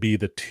understand to be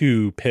the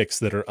 2 picks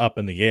that are up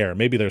in the air.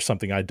 Maybe there's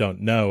something I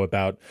don't know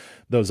about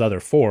those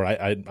other 4.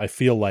 I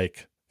feel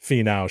like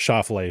Finau,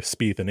 Schauffele,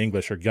 Spieth, and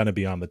English are going to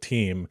be on the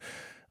team.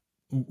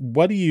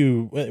 What do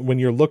you, when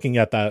you're looking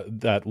at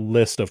that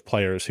list of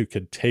players who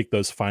could take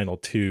those final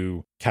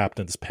 2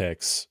 captain's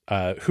picks,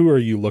 who are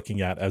you looking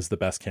at as the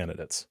best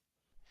candidates?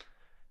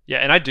 Yeah,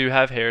 and I do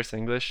have Harris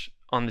English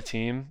on the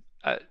team.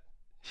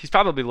 He's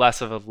probably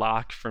less of a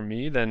lock for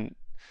me than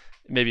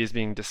maybe is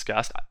being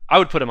discussed. I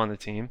would put him on the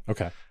team.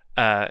 Okay.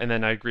 And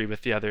then I agree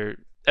with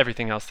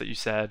everything else that you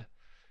said.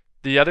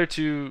 The other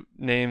 2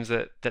 names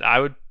that I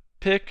would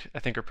pick, I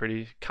think, are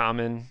pretty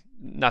common.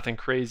 Nothing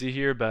crazy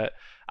here, but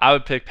I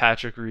would pick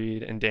Patrick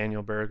Reed and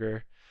Daniel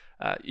Berger.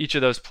 Each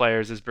of those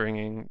players is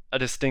bringing a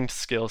distinct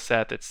skill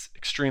set that's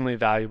extremely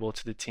valuable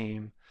to the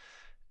team.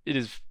 It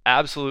is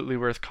absolutely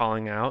worth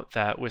calling out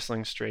that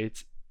Whistling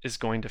Straits is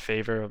going to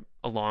favor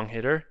a long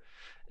hitter,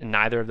 and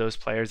neither of those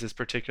players is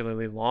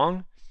particularly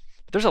long.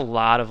 But there's a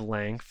lot of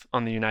length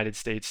on the United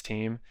States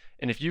team,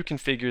 and if you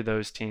configure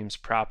those teams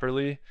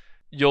properly,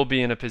 you'll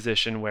be in a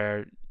position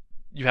where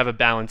you have a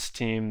balanced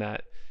team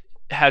that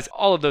has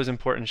all of those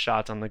important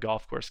shots on the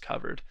golf course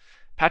covered.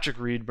 Patrick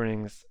Reed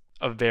brings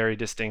a very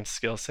distinct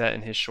skill set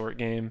in his short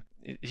game.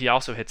 He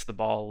also hits the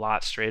ball a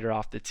lot straighter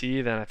off the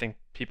tee than I think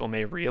people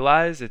may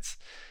realize. He's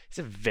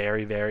a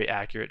very, very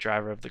accurate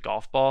driver of the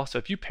golf ball. So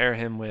if you pair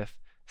him with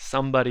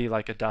somebody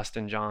like a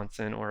Dustin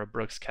Johnson or a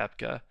Brooks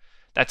Koepka,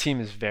 that team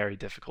is very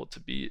difficult to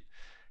beat.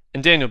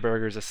 And Daniel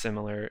Berger is a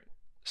similar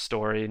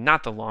story.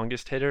 Not the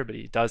longest hitter, but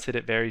he does hit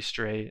it very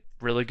straight.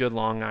 Really good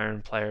long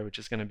iron player, which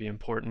is going to be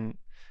important.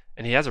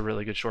 And he has a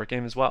really good short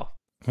game as well.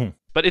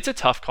 But it's a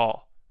tough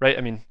call, right?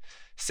 I mean,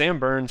 Sam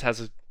Burns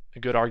has a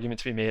good argument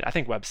to be made. I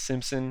think Webb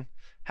Simpson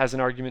has an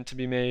argument to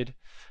be made.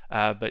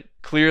 But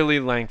clearly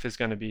length is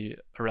going to be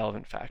a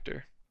relevant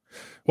factor.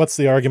 What's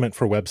the argument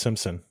for Webb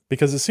Simpson?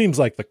 Because it seems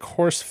like the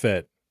course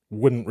fit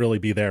wouldn't really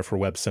be there for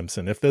Webb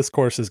Simpson. If this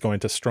course is going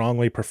to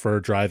strongly prefer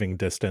driving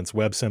distance,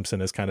 Webb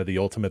Simpson is kind of the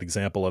ultimate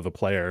example of a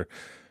player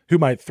who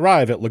might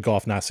thrive at Le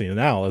Golf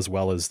National, as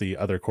well as the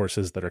other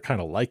courses that are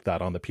kind of like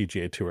that on the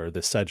PGA Tour,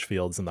 the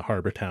Sedgefields and the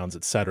Harbor Towns,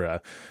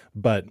 etc.,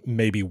 but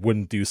maybe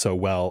wouldn't do so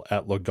well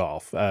at Le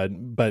Golf.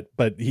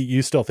 But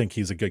you still think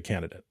he's a good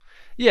candidate?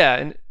 Yeah,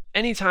 and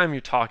anytime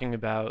you're talking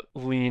about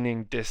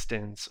leaning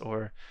distance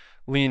or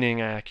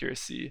leaning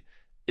accuracy,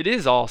 it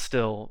is all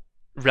still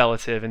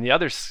relative, and the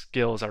other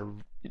skills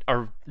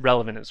are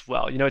relevant as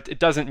well. It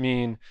doesn't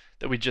mean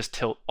that we just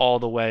tilt all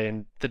the way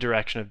in the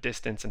direction of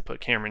distance and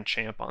put Cameron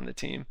Champ on the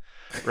team,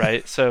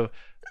 right? So,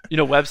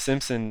 Webb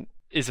Simpson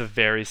is a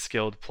very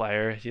skilled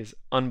player. He has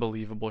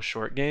unbelievable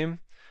short game,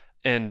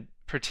 and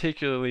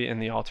particularly in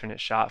the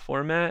alternate shot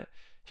format,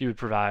 he would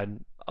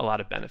provide a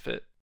lot of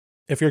benefit.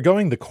 If you're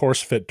going the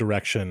course fit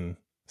direction,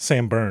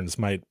 Sam Burns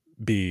might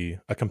be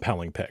a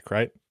compelling pick,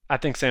 right? I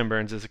think Sam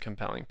Burns is a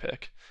compelling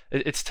pick.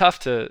 It's tough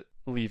to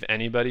leave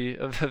anybody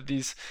of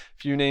these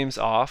few names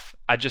off.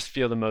 I just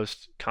feel the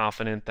most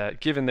confident that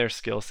given their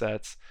skill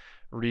sets,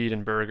 Reed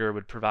and Berger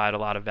would provide a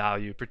lot of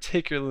value,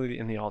 particularly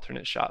in the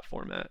alternate shot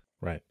format.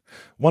 Right.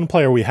 One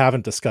player we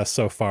haven't discussed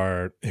so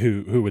far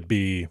who would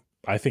be,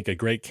 I think, a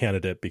great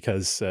candidate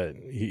because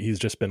he's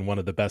just been one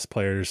of the best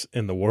players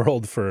in the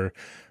world for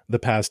the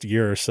past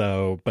year or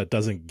so, but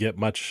doesn't get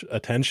much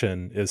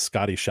attention, is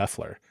Scottie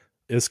Scheffler.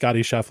 Is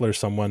Scottie Scheffler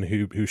someone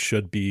who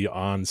should be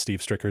on Steve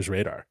Stricker's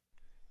radar?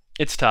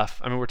 It's tough.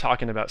 I mean, we're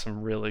talking about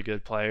some really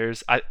good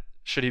players.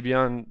 Should he be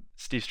on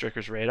Steve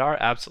Stricker's radar?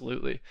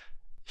 Absolutely.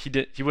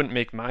 He wouldn't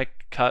make my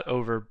cut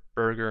over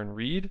Berger and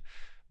Reed,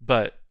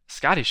 but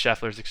Scottie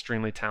Scheffler is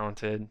extremely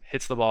talented,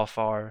 hits the ball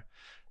far,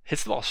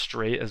 hits the ball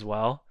straight as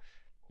well.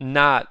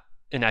 Not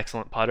an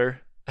excellent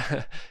putter,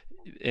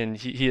 and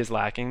he is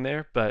lacking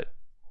there, but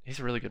he's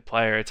a really good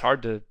player. It's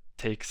hard to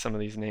take some of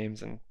these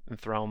names and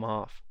throw them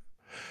off.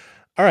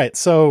 All right,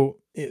 so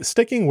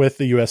sticking with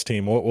the U.S.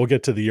 team, we'll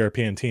get to the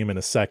European team in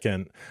a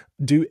second.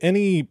 Do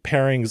any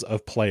pairings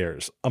of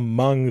players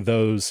among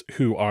those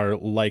who are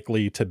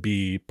likely to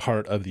be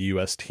part of the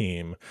U.S.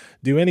 team,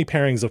 do any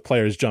pairings of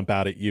players jump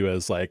out at you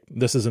as like,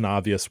 this is an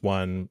obvious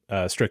one,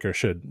 Stricker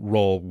should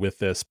roll with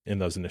this in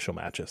those initial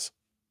matches?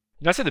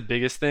 I'd say the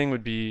biggest thing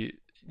would be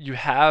you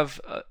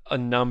have a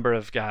number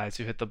of guys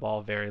who hit the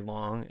ball very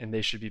long, and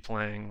they should be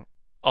playing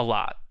a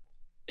lot.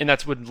 And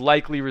that would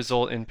likely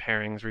result in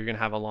pairings where you're going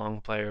to have a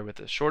long player with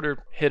a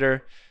shorter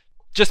hitter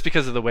just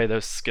because of the way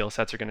those skill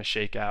sets are going to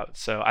shake out.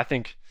 So I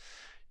think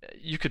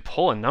you could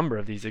pull a number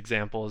of these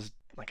examples,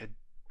 like a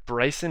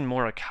Bryson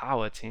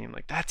Morikawa team.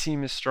 Like that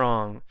team is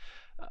strong.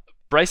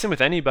 Bryson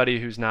with anybody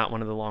who's not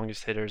one of the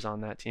longest hitters on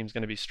that team is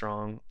going to be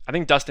strong. I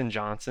think Dustin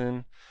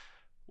Johnson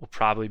will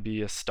probably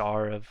be a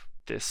star of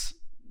this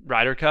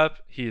Ryder Cup.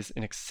 He is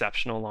an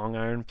exceptional long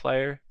iron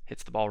player,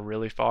 hits the ball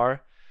really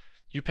far.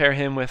 You pair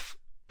him with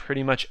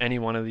pretty much any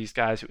one of these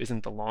guys who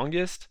isn't the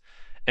longest,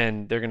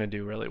 and they're going to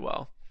do really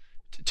well.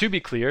 To be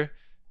clear,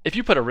 if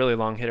you put a really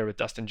long hitter with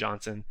Dustin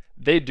Johnson,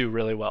 they do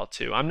really well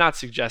too. I'm not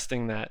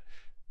suggesting that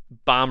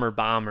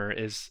Bomber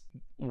is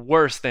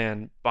worse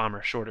than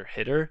Bomber shorter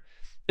hitter.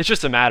 It's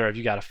just a matter of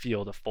you got to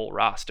field a full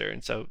roster,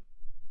 and so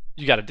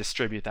you got to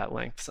distribute that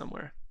length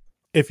somewhere.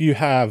 If you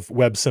have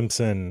Webb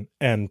Simpson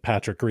and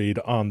Patrick Reed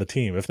on the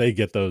team, if they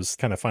get those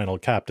kind of final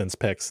captain's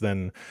picks,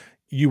 then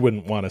you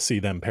wouldn't want to see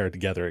them paired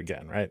together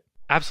again, right?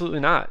 Absolutely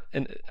not.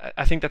 And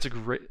I think that's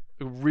a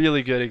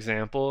really good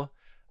example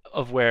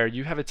of where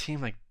you have a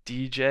team like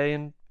DJ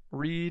and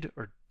Reed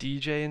or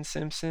DJ and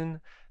Simpson.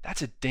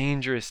 That's a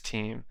dangerous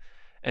team.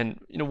 And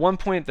one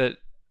point that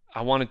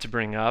I wanted to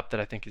bring up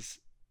that I think is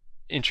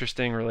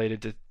interesting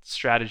related to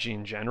strategy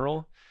in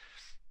general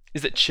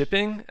is that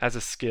chipping as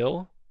a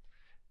skill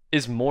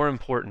is more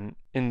important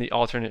in the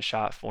alternate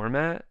shot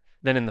format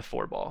than in the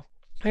 4-ball.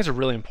 I think it's a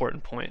really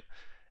important point.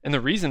 And the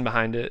reason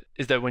behind it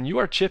is that when you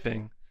are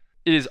chipping,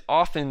 it is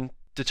often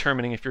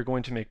determining if you're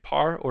going to make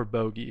par or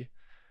bogey,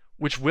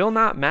 which will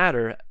not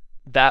matter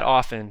that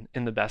often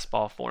in the best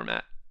ball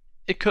format.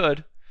 It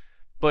could,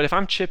 but if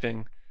I'm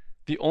chipping,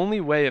 the only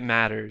way it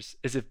matters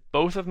is if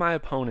both of my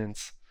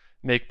opponents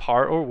make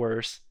par or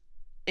worse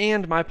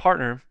and my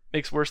partner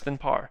makes worse than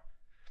par,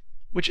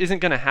 which isn't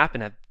going to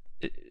happen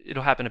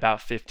it'll happen about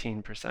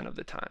 15% of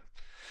the time.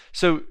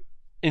 So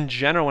in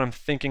general, when I'm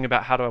thinking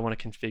about how do I want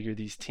to configure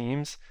these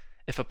teams,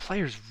 if a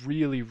player's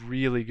really,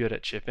 really good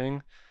at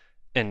chipping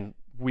and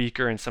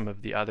weaker in some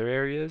of the other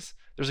areas,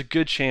 there's a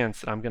good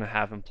chance that I'm going to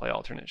have him play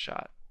alternate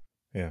shot.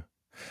 Yeah.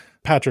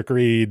 Patrick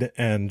Reed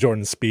and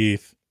Jordan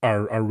Spieth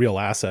are real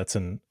assets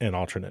in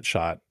alternate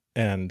shot.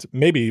 And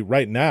maybe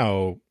right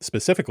now,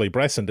 specifically,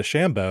 Bryson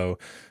DeChambeau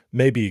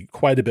may be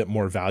quite a bit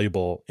more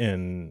valuable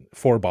in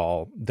four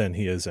ball than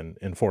he is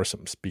in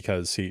foursomes,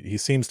 because he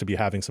seems to be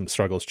having some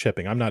struggles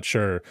chipping. I'm not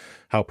sure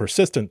how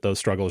persistent those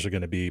struggles are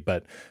going to be,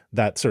 but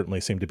that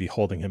certainly seemed to be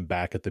holding him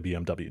back at the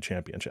BMW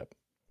Championship.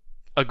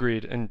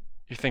 Agreed. And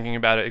you're thinking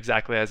about it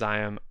exactly as I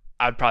am.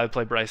 I'd probably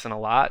play Bryson a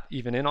lot,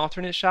 even in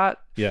alternate shot,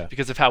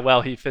 because of how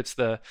well he fits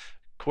the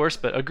course.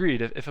 But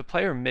agreed, if a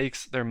player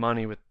makes their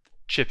money with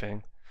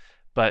chipping,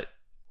 but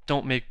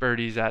don't make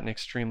birdies at an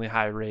extremely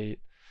high rate,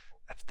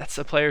 that's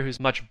a player who's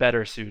much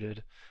better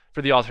suited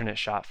for the alternate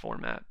shot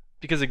format.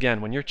 Because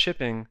again, when you're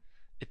chipping,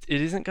 it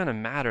isn't going to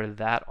matter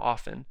that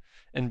often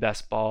in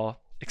best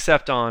ball,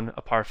 except on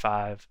a par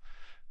 5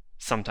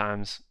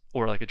 sometimes,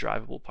 or like a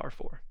drivable par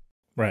 4.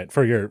 Right.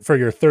 For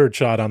your third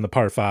shot on the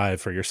par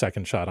 5, for your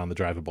second shot on the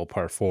drivable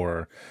par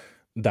 4,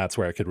 that's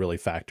where it could really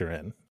factor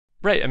in.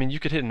 Right. I mean, you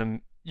could hit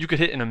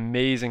an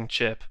amazing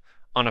chip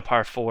on a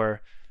par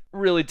 4,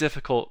 really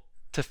difficult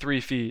to 3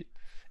 feet,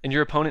 and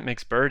your opponent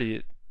makes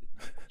birdie.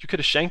 You could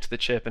have shanked the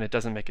chip and it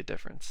doesn't make a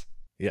difference.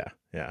 Yeah.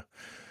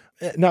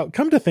 Now,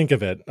 come to think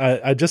of it,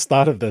 I just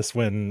thought of this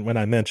when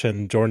I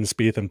mentioned Jordan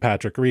Spieth and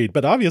Patrick Reed,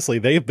 but obviously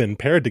they've been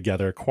paired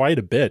together quite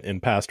a bit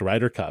in past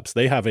Ryder Cups.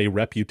 They have a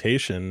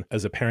reputation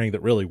as a pairing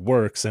that really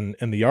works, and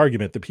the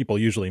argument that people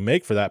usually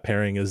make for that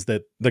pairing is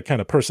that the kind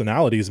of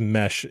personalities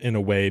mesh in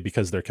a way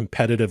because they're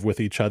competitive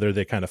with each other,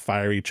 they kind of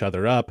fire each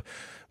other up.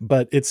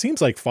 But it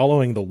seems like,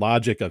 following the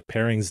logic of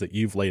pairings that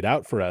you've laid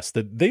out for us,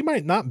 that they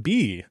might not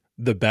be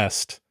the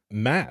best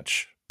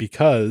match,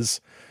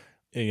 because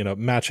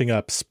matching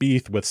up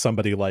Spieth with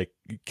somebody like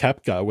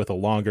Koepka, with a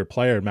longer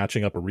player,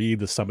 matching up Reed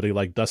with somebody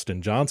like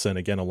Dustin Johnson,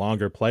 again, a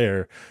longer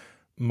player,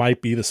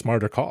 might be the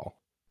smarter call.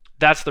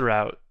 That's the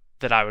route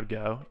that I would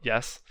go,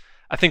 yes.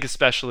 I think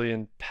especially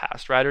in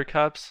past Ryder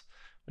Cups,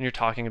 when you're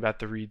talking about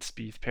the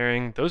Reed-Spieth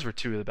pairing, those were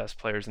two of the best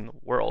players in the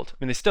world. I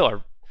mean, they still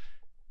are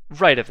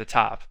right at the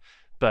top,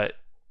 but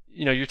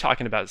you're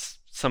talking about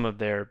some of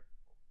their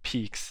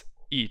peaks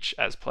each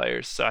as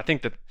players. So I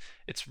think that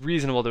it's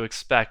reasonable to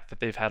expect that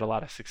they've had a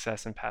lot of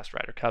success in past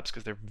Ryder Cups,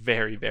 because they're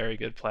very, very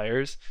good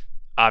players,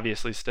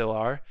 obviously still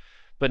are.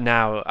 But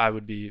now I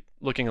would be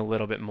looking a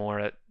little bit more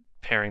at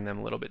pairing them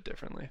a little bit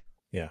differently.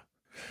 Yeah.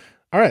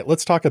 All right,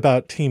 let's talk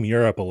about Team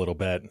Europe a little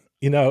bit.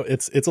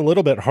 It's a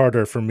little bit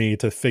harder for me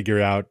to figure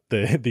out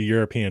the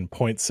European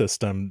point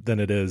system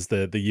than it is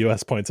the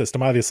US point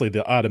system. Obviously,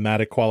 the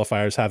automatic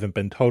qualifiers haven't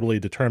been totally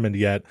determined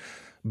yet,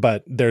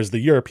 but there's the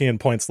European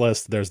points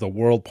list, there's the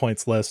world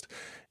points list.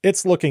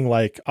 It's looking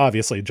like,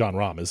 obviously, Jon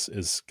Rahm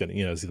is going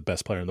to, is the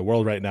best player in the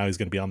world right now. He's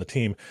going to be on the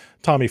team.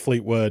 Tommy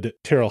Fleetwood,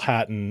 Tyrrell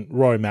Hatton,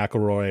 Rory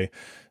McIlroy,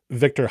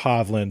 Victor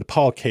Hovland,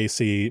 Paul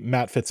Casey,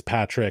 Matt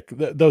Fitzpatrick.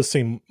 Those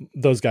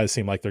guys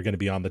seem like they're going to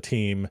be on the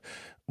team.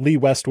 Lee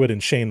Westwood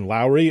and Shane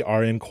Lowry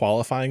are in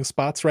qualifying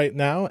spots right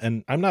now,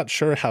 and I'm not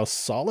sure how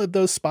solid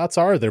those spots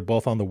are. They're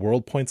both on the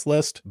world points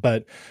list,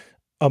 but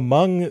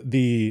among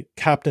the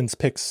captain's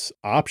picks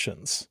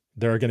options,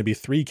 there are going to be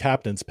 3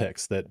 captain's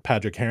picks that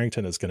Patrick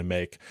Harrington is going to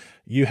make.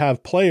 You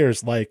have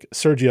players like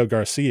Sergio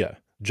Garcia,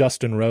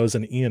 Justin Rose,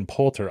 and Ian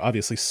Poulter,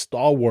 obviously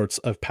stalwarts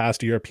of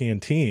past European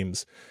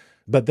teams.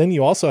 But then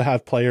you also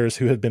have players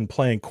who have been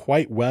playing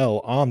quite well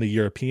on the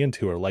European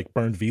tour, like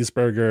Bernd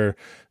Wiesberger,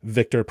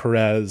 Victor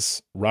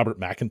Perez, Robert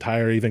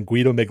McIntyre, even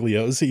Guido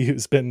Migliozzi,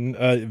 who's been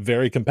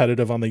very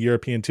competitive on the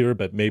European tour,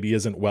 but maybe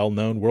isn't well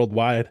known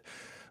worldwide.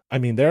 I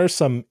mean, there are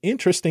some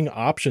interesting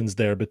options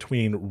there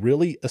between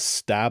really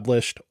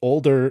established,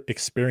 older,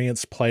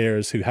 experienced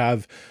players who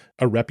have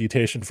a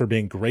reputation for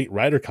being great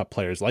Ryder Cup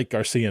players like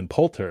Garcia and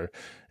Poulter.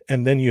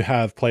 And then you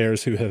have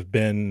players who have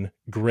been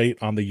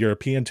great on the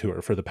European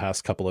tour for the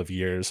past couple of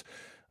years.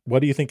 What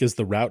do you think is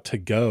the route to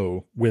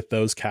go with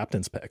those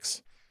captain's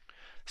picks?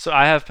 So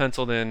I have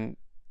penciled in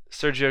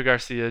Sergio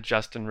Garcia,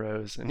 Justin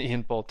Rose, and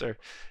Ian Poulter.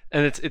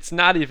 And it's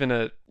not even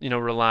a,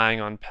 relying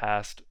on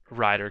past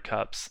Ryder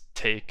Cups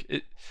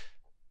take.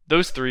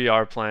 Those 3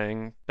 are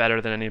playing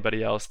better than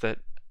anybody else that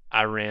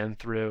I ran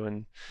through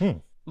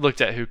and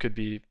looked at who could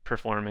be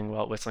performing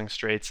well at Whistling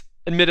Straits.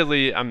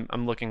 Admittedly,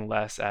 I'm looking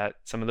less at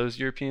some of those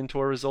European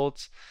Tour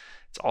results.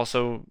 It's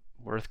also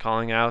worth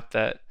calling out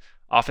that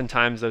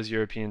oftentimes those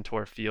European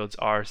Tour fields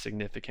are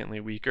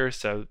significantly weaker.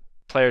 So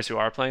players who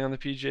are playing on the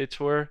PGA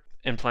Tour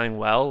and playing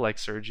well, like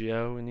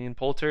Sergio and Ian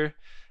Poulter,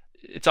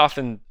 it's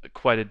often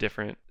quite a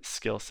different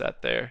skill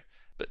set there.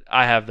 But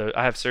I have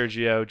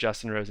Sergio,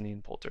 Justin Rose, and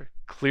Ian Poulter.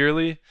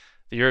 Clearly,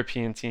 the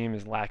European team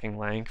is lacking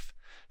length,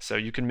 so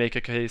you can make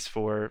a case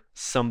for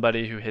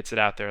somebody who hits it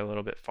out there a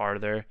little bit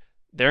farther.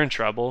 They're in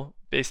trouble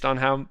based on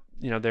how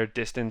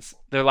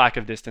their lack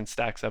of distance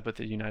stacks up with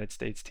the United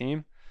States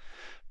team.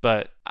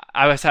 But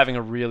I was having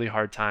a really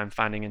hard time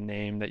finding a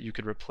name that you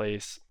could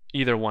replace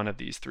either one of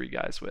these 3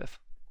 guys with.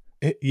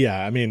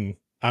 Yeah, I mean,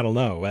 I don't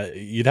know.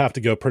 You'd have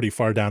to go pretty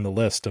far down the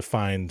list to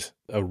find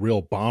a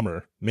real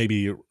bomber.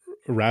 Maybe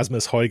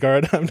Rasmus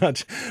Højgaard.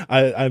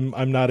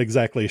 I'm not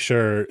exactly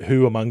sure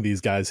who among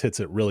these guys hits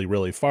it really,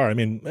 really far. I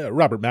mean,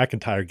 Robert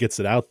McIntyre gets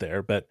it out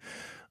there, but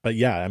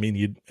yeah, I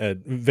mean,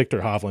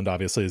 Victor Hovland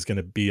obviously is going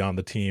to be on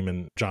the team,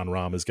 and John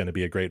Rahm is going to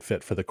be a great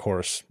fit for the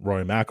course,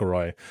 Rory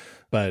McIlroy.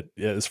 But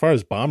as far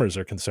as bombers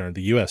are concerned,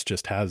 the U.S.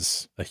 just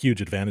has a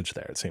huge advantage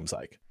there, it seems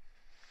like.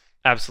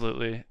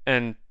 Absolutely.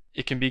 And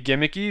it can be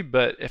gimmicky,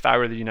 but if I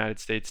were the United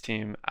States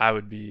team, I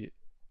would be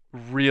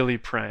really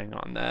preying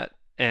on that.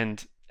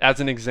 And as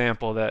an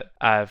example that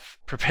I've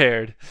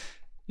prepared,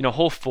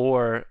 hole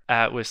 4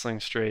 at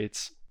Whistling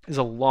Straits is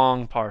a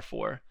long par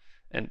 4.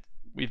 And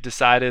we've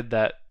decided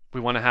that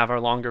we want to have our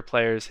longer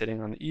players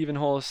hitting on the even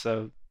holes,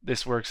 so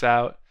this works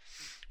out.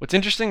 What's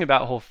interesting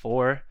about hole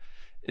 4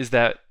 is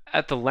that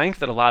at the length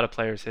that a lot of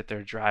players hit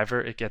their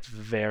driver, it gets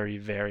very,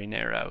 very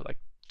narrow, like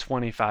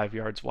 25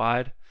 yards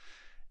wide.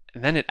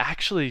 And then it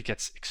actually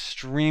gets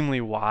extremely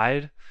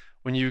wide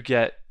when you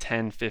get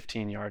 10,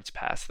 15 yards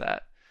past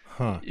that.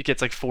 It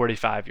gets like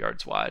 45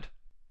 yards wide.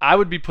 I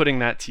would be putting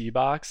that tee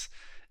box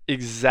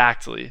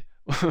exactly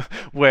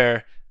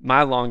where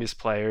my longest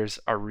players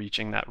are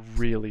reaching that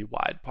really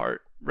wide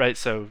part, right?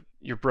 So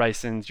your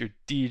Brysons, your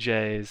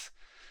DJs,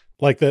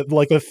 like the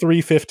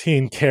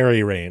 315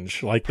 carry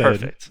range, like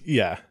perfect.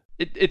 Yeah.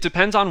 It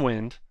depends on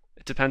wind.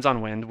 It depends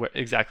on wind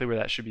exactly where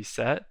that should be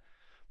set.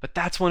 But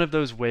that's one of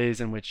those ways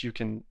in which you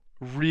can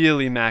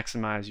really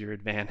maximize your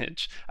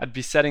advantage. I'd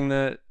be setting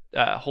the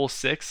hole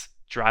 6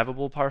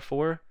 drivable par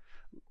 4.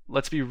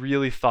 Let's be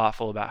really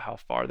thoughtful about how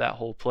far that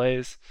hole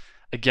plays.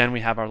 Again, we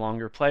have our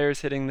longer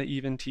players hitting the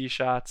even tee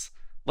shots.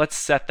 Let's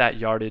set that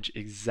yardage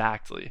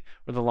exactly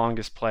where the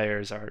longest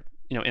players are,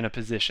 in a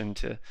position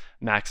to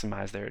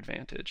maximize their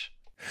advantage.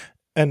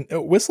 And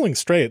Whistling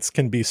Straits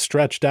can be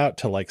stretched out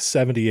to like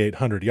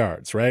 7,800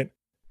 yards, right?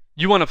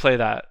 You want to play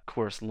that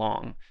course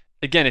long.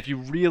 Again, if you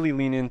really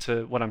lean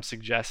into what I'm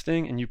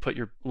suggesting and you put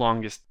your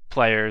longest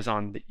players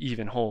on the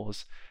even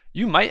holes,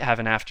 you might have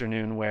an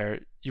afternoon where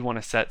you want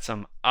to set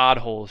some odd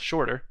holes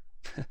shorter,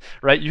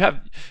 right? You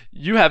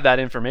have that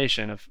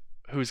information of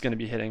who's going to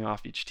be hitting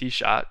off each tee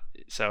shot.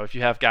 So if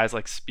you have guys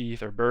like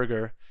Spieth or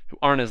Berger who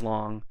aren't as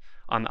long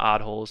on the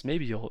odd holes,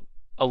 maybe you'll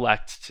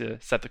elect to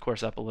set the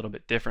course up a little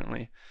bit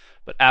differently.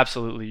 But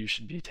absolutely, you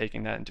should be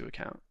taking that into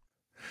account.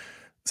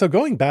 So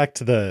going back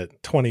to the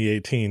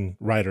 2018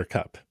 Ryder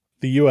Cup,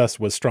 the U.S.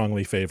 was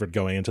strongly favored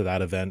going into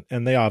that event,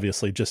 and they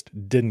obviously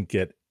just didn't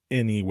get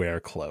anywhere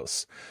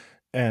close.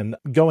 And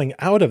going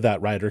out of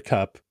that Ryder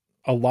Cup,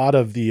 a lot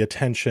of the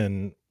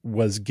attention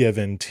was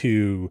given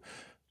to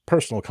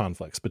personal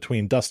conflicts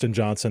between Dustin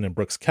Johnson and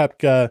Brooks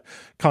Koepka,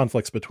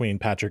 conflicts between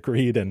Patrick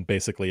Reed and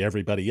basically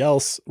everybody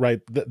else,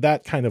 right?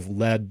 That kind of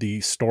led the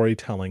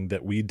storytelling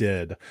that we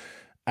did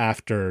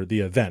after the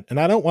event. And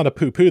I don't want to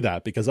poo-poo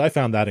that, because I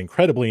found that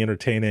incredibly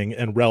entertaining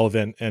and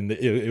relevant. And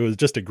it was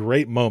just a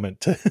great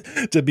moment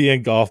to be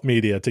in golf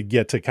media, to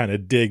get to kind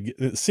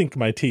of sink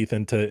my teeth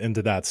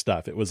into that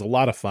stuff. It was a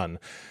lot of fun,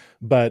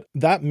 but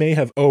that may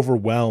have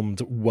overwhelmed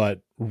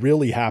what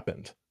really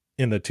happened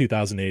in the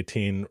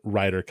 2018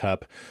 Ryder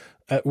Cup.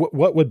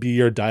 What would be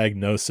your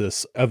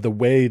diagnosis of the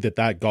way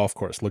that golf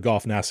course, Le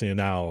Golf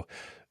National,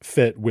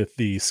 fit with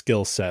the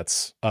skill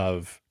sets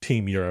of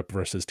Team Europe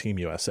versus Team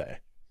USA?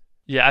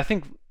 Yeah, I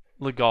think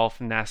Le Golf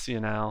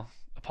National,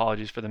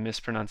 apologies for the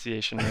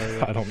mispronunciation.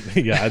 I don't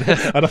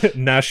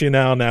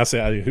National,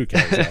 who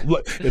cares?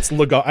 Yeah. It's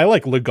Le Golf. I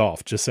like Le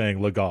Golf, just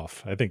saying Le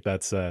Golf. I think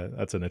that's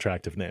an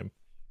attractive name.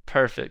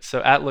 Perfect.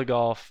 So at Le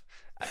Golf,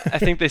 I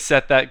think they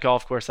set that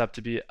golf course up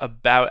to be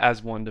about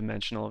as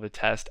one-dimensional of a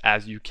test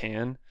as you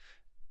can.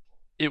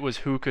 It was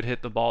who could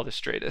hit the ball the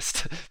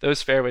straightest.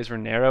 Those fairways were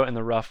narrow and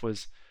the rough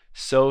was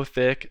so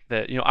thick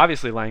that,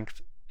 obviously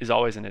length is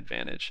always an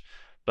advantage,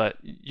 but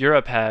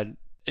Europe had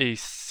a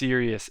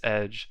serious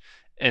edge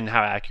in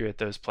how accurate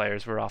those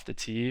players were off the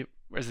tee,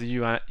 whereas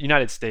the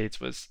United States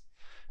was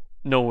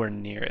nowhere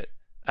near it.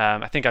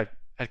 I think I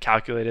had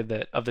calculated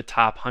that of the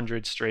top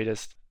 100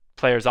 straightest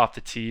players off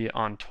the tee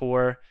on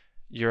tour,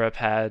 Europe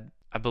had,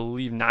 I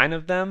believe, 9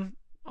 of them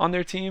on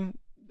their team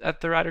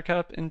at the Ryder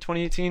Cup in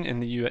 2018,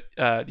 and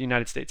the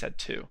United States had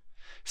 2.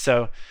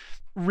 So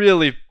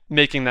really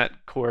making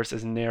that course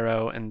as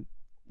narrow and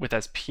with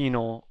as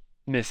penal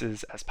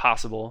misses as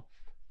possible.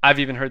 I've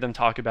even heard them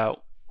talk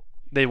about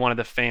they wanted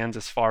the fans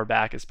as far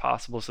back as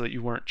possible so that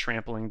you weren't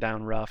trampling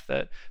down rough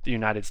that the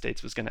United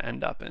States was going to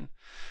end up in.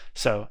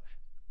 So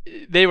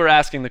they were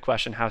asking the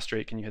question, how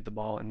straight can you hit the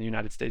ball? And the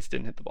United States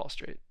didn't hit the ball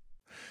straight.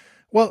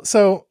 Well,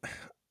 so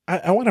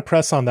I want to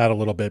press on that a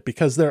little bit,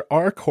 because there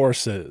are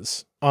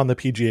courses on the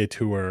PGA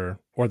Tour,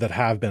 or that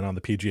have been on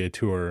the PGA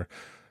Tour,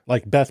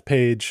 like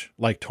Bethpage,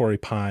 like Torrey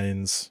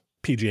Pines,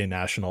 PGA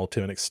National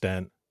to an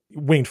extent,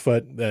 Winged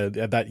Foot,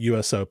 that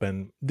US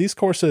Open. These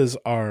courses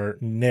are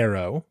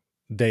narrow.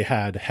 They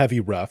had heavy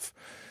rough,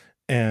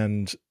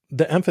 and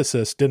the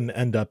emphasis didn't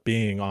end up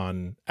being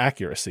on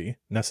accuracy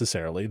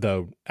necessarily,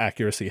 though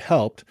accuracy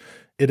helped.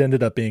 It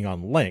ended up being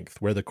on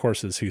length, where the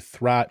courses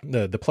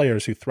the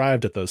players who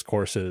thrived at those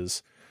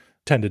courses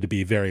tended to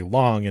be very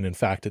long. And in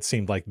fact, it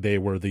seemed like they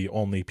were the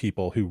only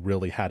people who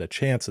really had a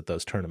chance at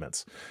those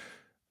tournaments.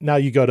 Now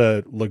you go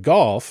to Le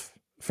Golf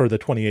for the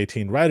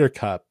 2018 Ryder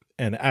Cup,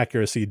 and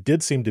accuracy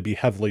did seem to be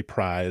heavily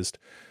prized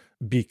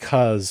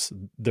because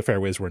the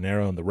fairways were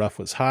narrow and the rough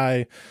was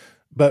high.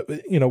 But,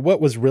 what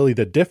was really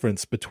the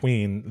difference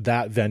between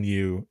that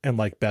venue and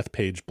like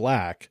Bethpage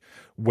Black,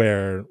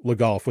 where Le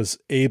Golf was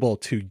able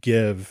to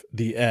give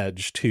the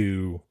edge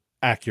to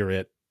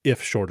accurate,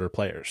 if shorter,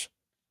 players?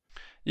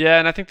 Yeah,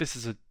 and I think this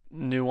is a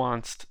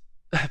nuanced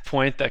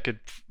point that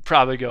could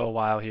probably go a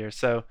while here.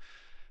 So,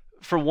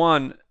 for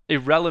one, a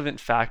relevant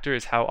factor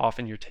is how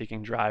often you're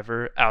taking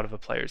driver out of a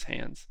player's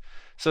hands.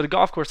 So at a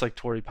golf course like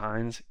Torrey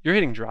Pines, you're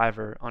hitting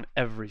driver on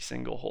every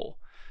single hole.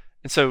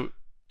 And so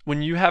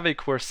when you have a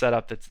course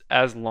setup that's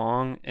as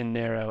long and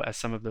narrow as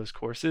some of those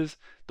courses,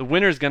 the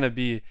winner is going to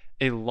be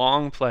a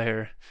long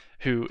player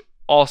who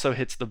also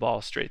hits the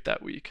ball straight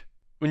that week.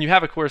 When you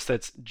have a course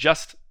that's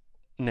just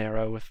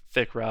narrow with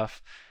thick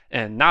rough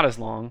and not as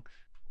long,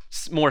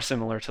 more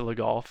similar to Le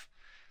Golf,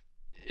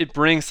 it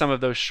brings some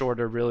of those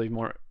shorter, really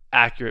more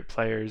accurate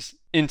players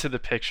into the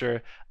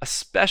picture,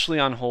 especially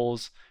on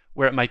holes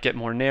where it might get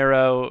more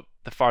narrow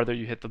the farther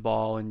you hit the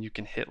ball and you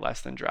can hit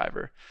less than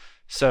driver.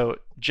 So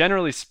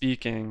generally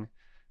speaking,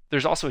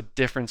 there's also a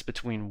difference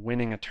between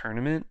winning a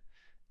tournament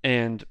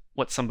and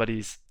what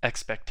somebody's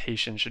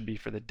expectation should be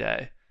for the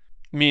day.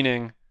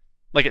 Meaning,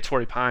 like at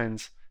Torrey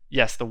Pines,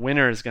 yes, the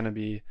winner is going to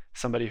be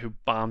somebody who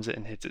bombs it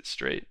and hits it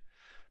straight.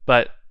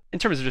 But in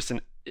terms of just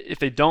if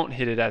they don't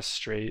hit it as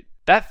straight,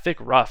 that thick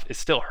rough is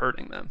still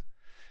hurting them.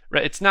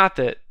 Right? It's not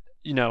that,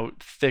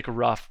 thick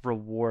rough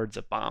rewards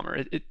a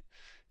bomber.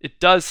 It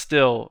does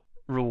still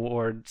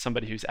reward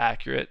somebody who's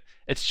accurate.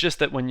 It's just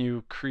that when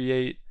you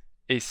create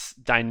a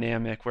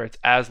dynamic where it's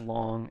as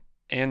long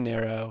and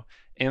narrow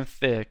and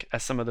thick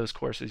as some of those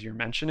courses you're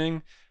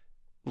mentioning,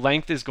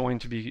 length is going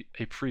to be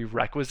a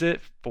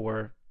prerequisite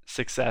for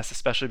success,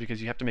 especially because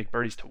you have to make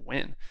birdies to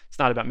win. It's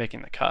not about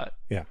making the cut.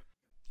 Yeah.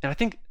 And I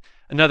think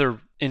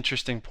another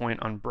interesting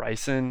point on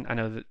Bryson, I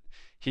know that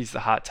he's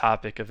the hot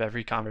topic of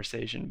every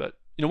conversation, but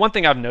one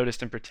thing I've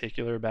noticed in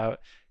particular about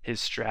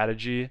his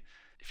strategy,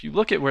 if you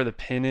look at where the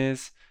pin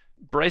is,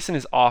 Bryson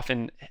is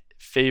often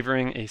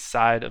favoring a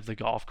side of the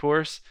golf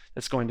course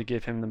that's going to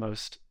give him the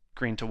most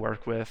green to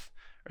work with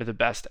or the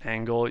best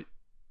angle.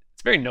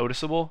 It's very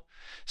noticeable.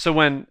 So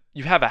when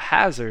you have a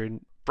hazard,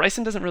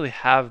 Bryson doesn't really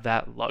have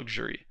that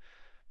luxury.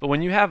 But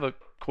when you have a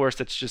course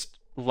that's just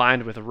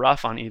lined with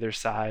rough on either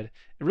side,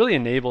 it really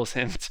enables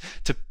him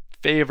to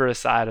favor a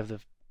side of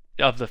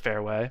the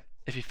fairway.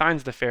 If he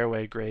finds the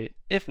fairway, great.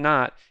 If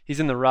not, he's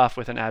in the rough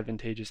with an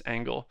advantageous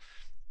angle.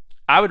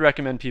 I would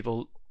recommend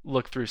people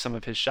look through some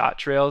of his shot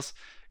trails.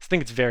 I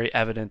think it's very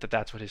evident that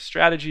that's what his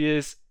strategy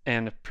is,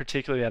 and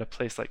particularly at a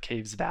place like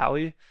Caves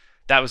Valley,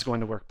 that was going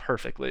to work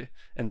perfectly.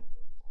 And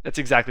that's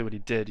exactly what he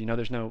did.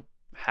 There's no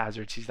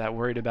hazards he's that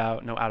worried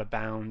about, no out of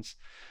bounds.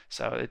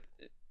 So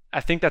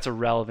I think that's a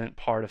relevant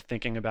part of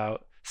thinking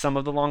about some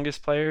of the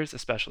longest players,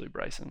 especially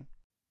Bryson.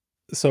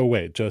 So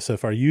wait,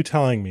 Joseph, are you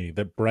telling me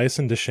that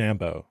Bryson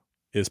DeChambeau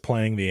is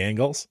playing the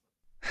angles?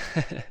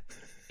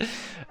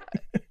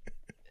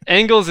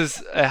 Angles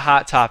is a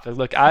hot topic.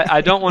 Look,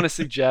 I don't want to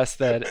suggest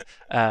that.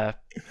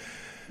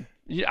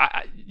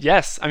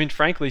 Yes, I mean,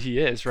 frankly, he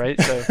is, right?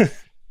 So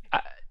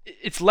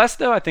it's less,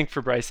 though, I think,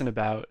 for Bryson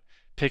about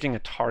picking a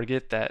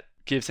target that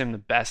gives him the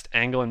best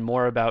angle and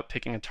more about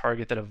picking a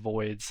target that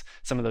avoids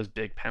some of those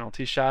big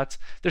penalty shots.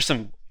 There's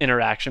some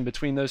interaction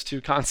between those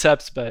two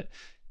concepts, but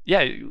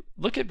yeah,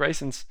 look at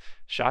Bryson's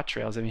shot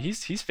trails. I mean,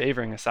 he's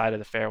favoring a side of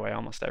the fairway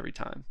almost every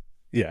time.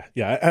 Yeah.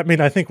 I mean,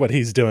 I think what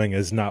he's doing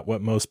is not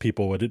what most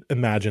people would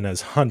imagine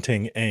as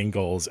hunting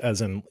angles,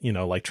 as in,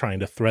 like trying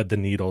to thread the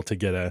needle to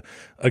get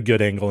a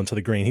good angle into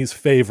the green. He's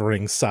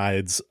favoring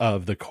sides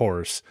of the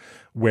course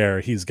where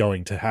he's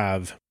going to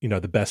have,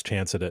 the best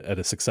chance at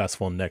a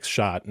successful next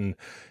shot. And,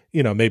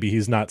 maybe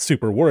he's not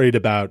super worried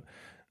about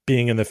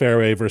being in the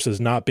fairway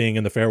versus not being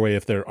in the fairway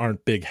if there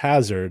aren't big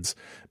hazards,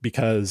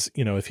 because,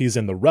 if he's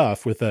in the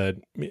rough with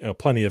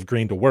plenty of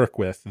green to work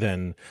with,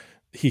 then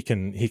he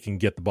can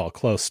get the ball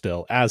close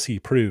still, as he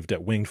proved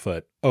at Winged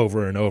Foot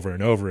over and over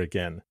and over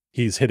again.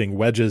 He's hitting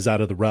wedges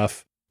out of the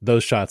rough.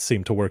 Those shots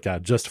seem to work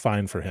out just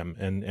fine for him,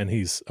 and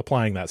he's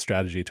applying that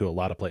strategy to a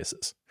lot of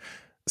places.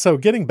 So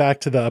getting back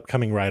to the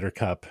upcoming Ryder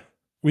Cup,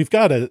 we've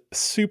got a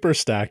super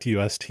stacked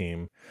U.S.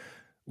 team.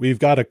 We've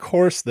got a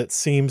course that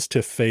seems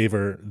to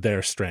favor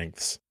their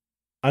strengths.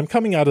 I'm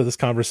coming out of this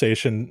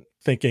conversation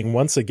thinking,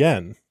 once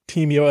again,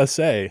 Team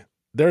USA,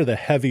 they're the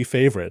heavy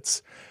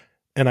favorites.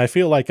 And I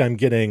feel like I'm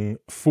getting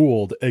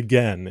fooled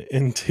again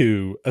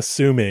into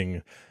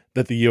assuming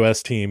that the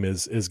U.S. team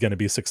is going to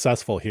be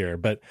successful here,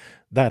 but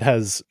that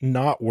has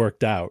not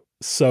worked out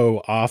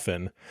so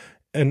often.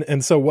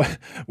 And so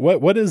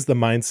what is the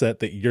mindset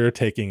that you're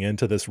taking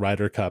into this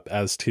Ryder Cup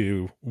as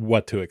to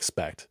what to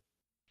expect?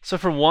 So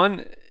for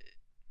one,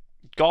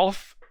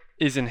 golf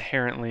is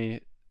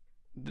inherently,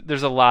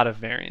 there's a lot of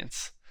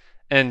variance,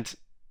 and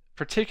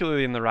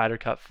particularly in the Ryder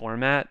Cup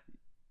format,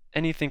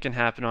 anything can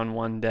happen on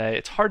one day.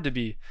 It's hard to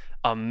be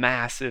a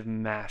massive,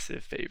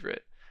 massive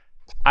favorite.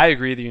 I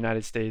agree the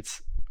United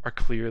States are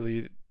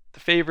clearly the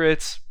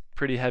favorites,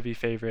 pretty heavy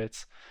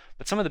favorites,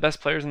 but some of the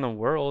best players in the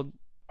world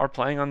are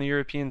playing on the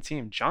European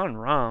team. Jon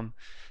Rahm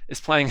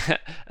is playing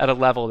at a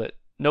level that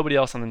nobody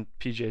else on the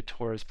PGA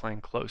Tour is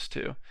playing close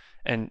to.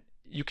 And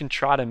you can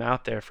trot him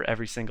out there for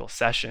every single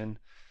session.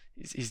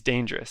 He's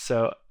dangerous.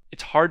 So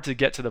it's hard to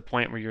get to the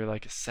point where you're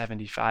like a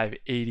 75,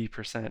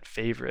 80%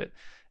 favorite.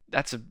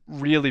 That's a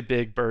really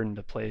big burden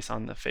to place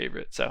on the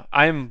favorite. So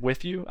I'm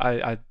with you.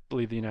 I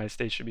believe the United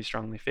States should be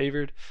strongly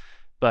favored.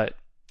 But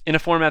in a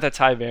format that's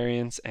high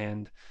variance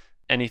and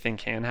anything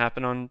can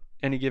happen on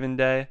any given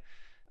day,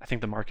 I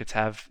think the markets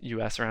have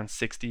US around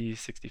 60,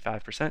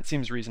 65%.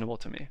 Seems reasonable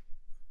to me.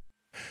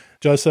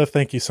 Joseph,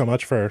 thank you so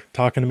much for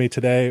talking to me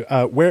today.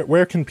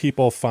 Where can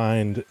people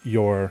find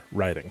your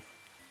writing?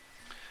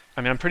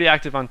 I mean, I'm pretty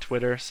active on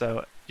Twitter,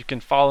 so you can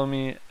follow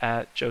me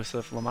at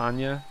Joseph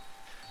Lamagna.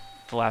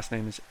 The last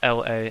name is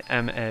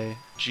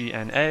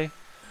Lamagna,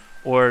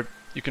 or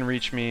you can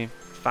reach me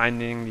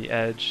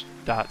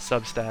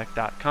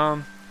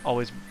findingtheedge.substack.com.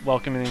 Always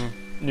welcoming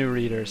new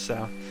readers,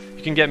 so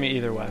you can get me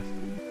either way.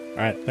 All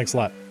right, thanks a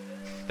lot.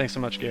 Thanks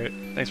so much, Garrett.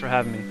 Thanks for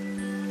having me.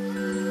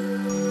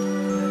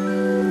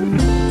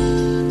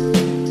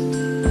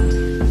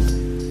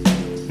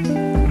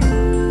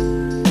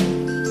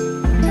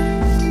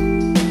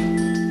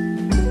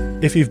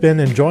 If you've been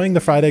enjoying the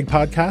Fried Egg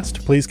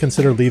podcast, please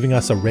consider leaving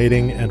us a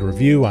rating and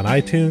review on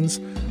iTunes.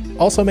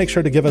 Also, make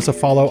sure to give us a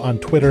follow on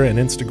Twitter and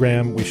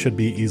Instagram. We should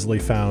be easily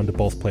found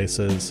both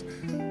places.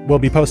 We'll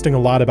be posting a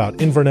lot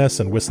about Inverness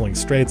and Whistling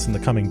Straits in the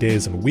coming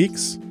days and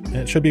weeks, and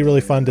it should be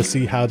really fun to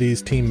see how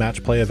these team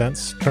match play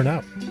events turn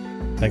out.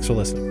 Thanks for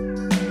listening.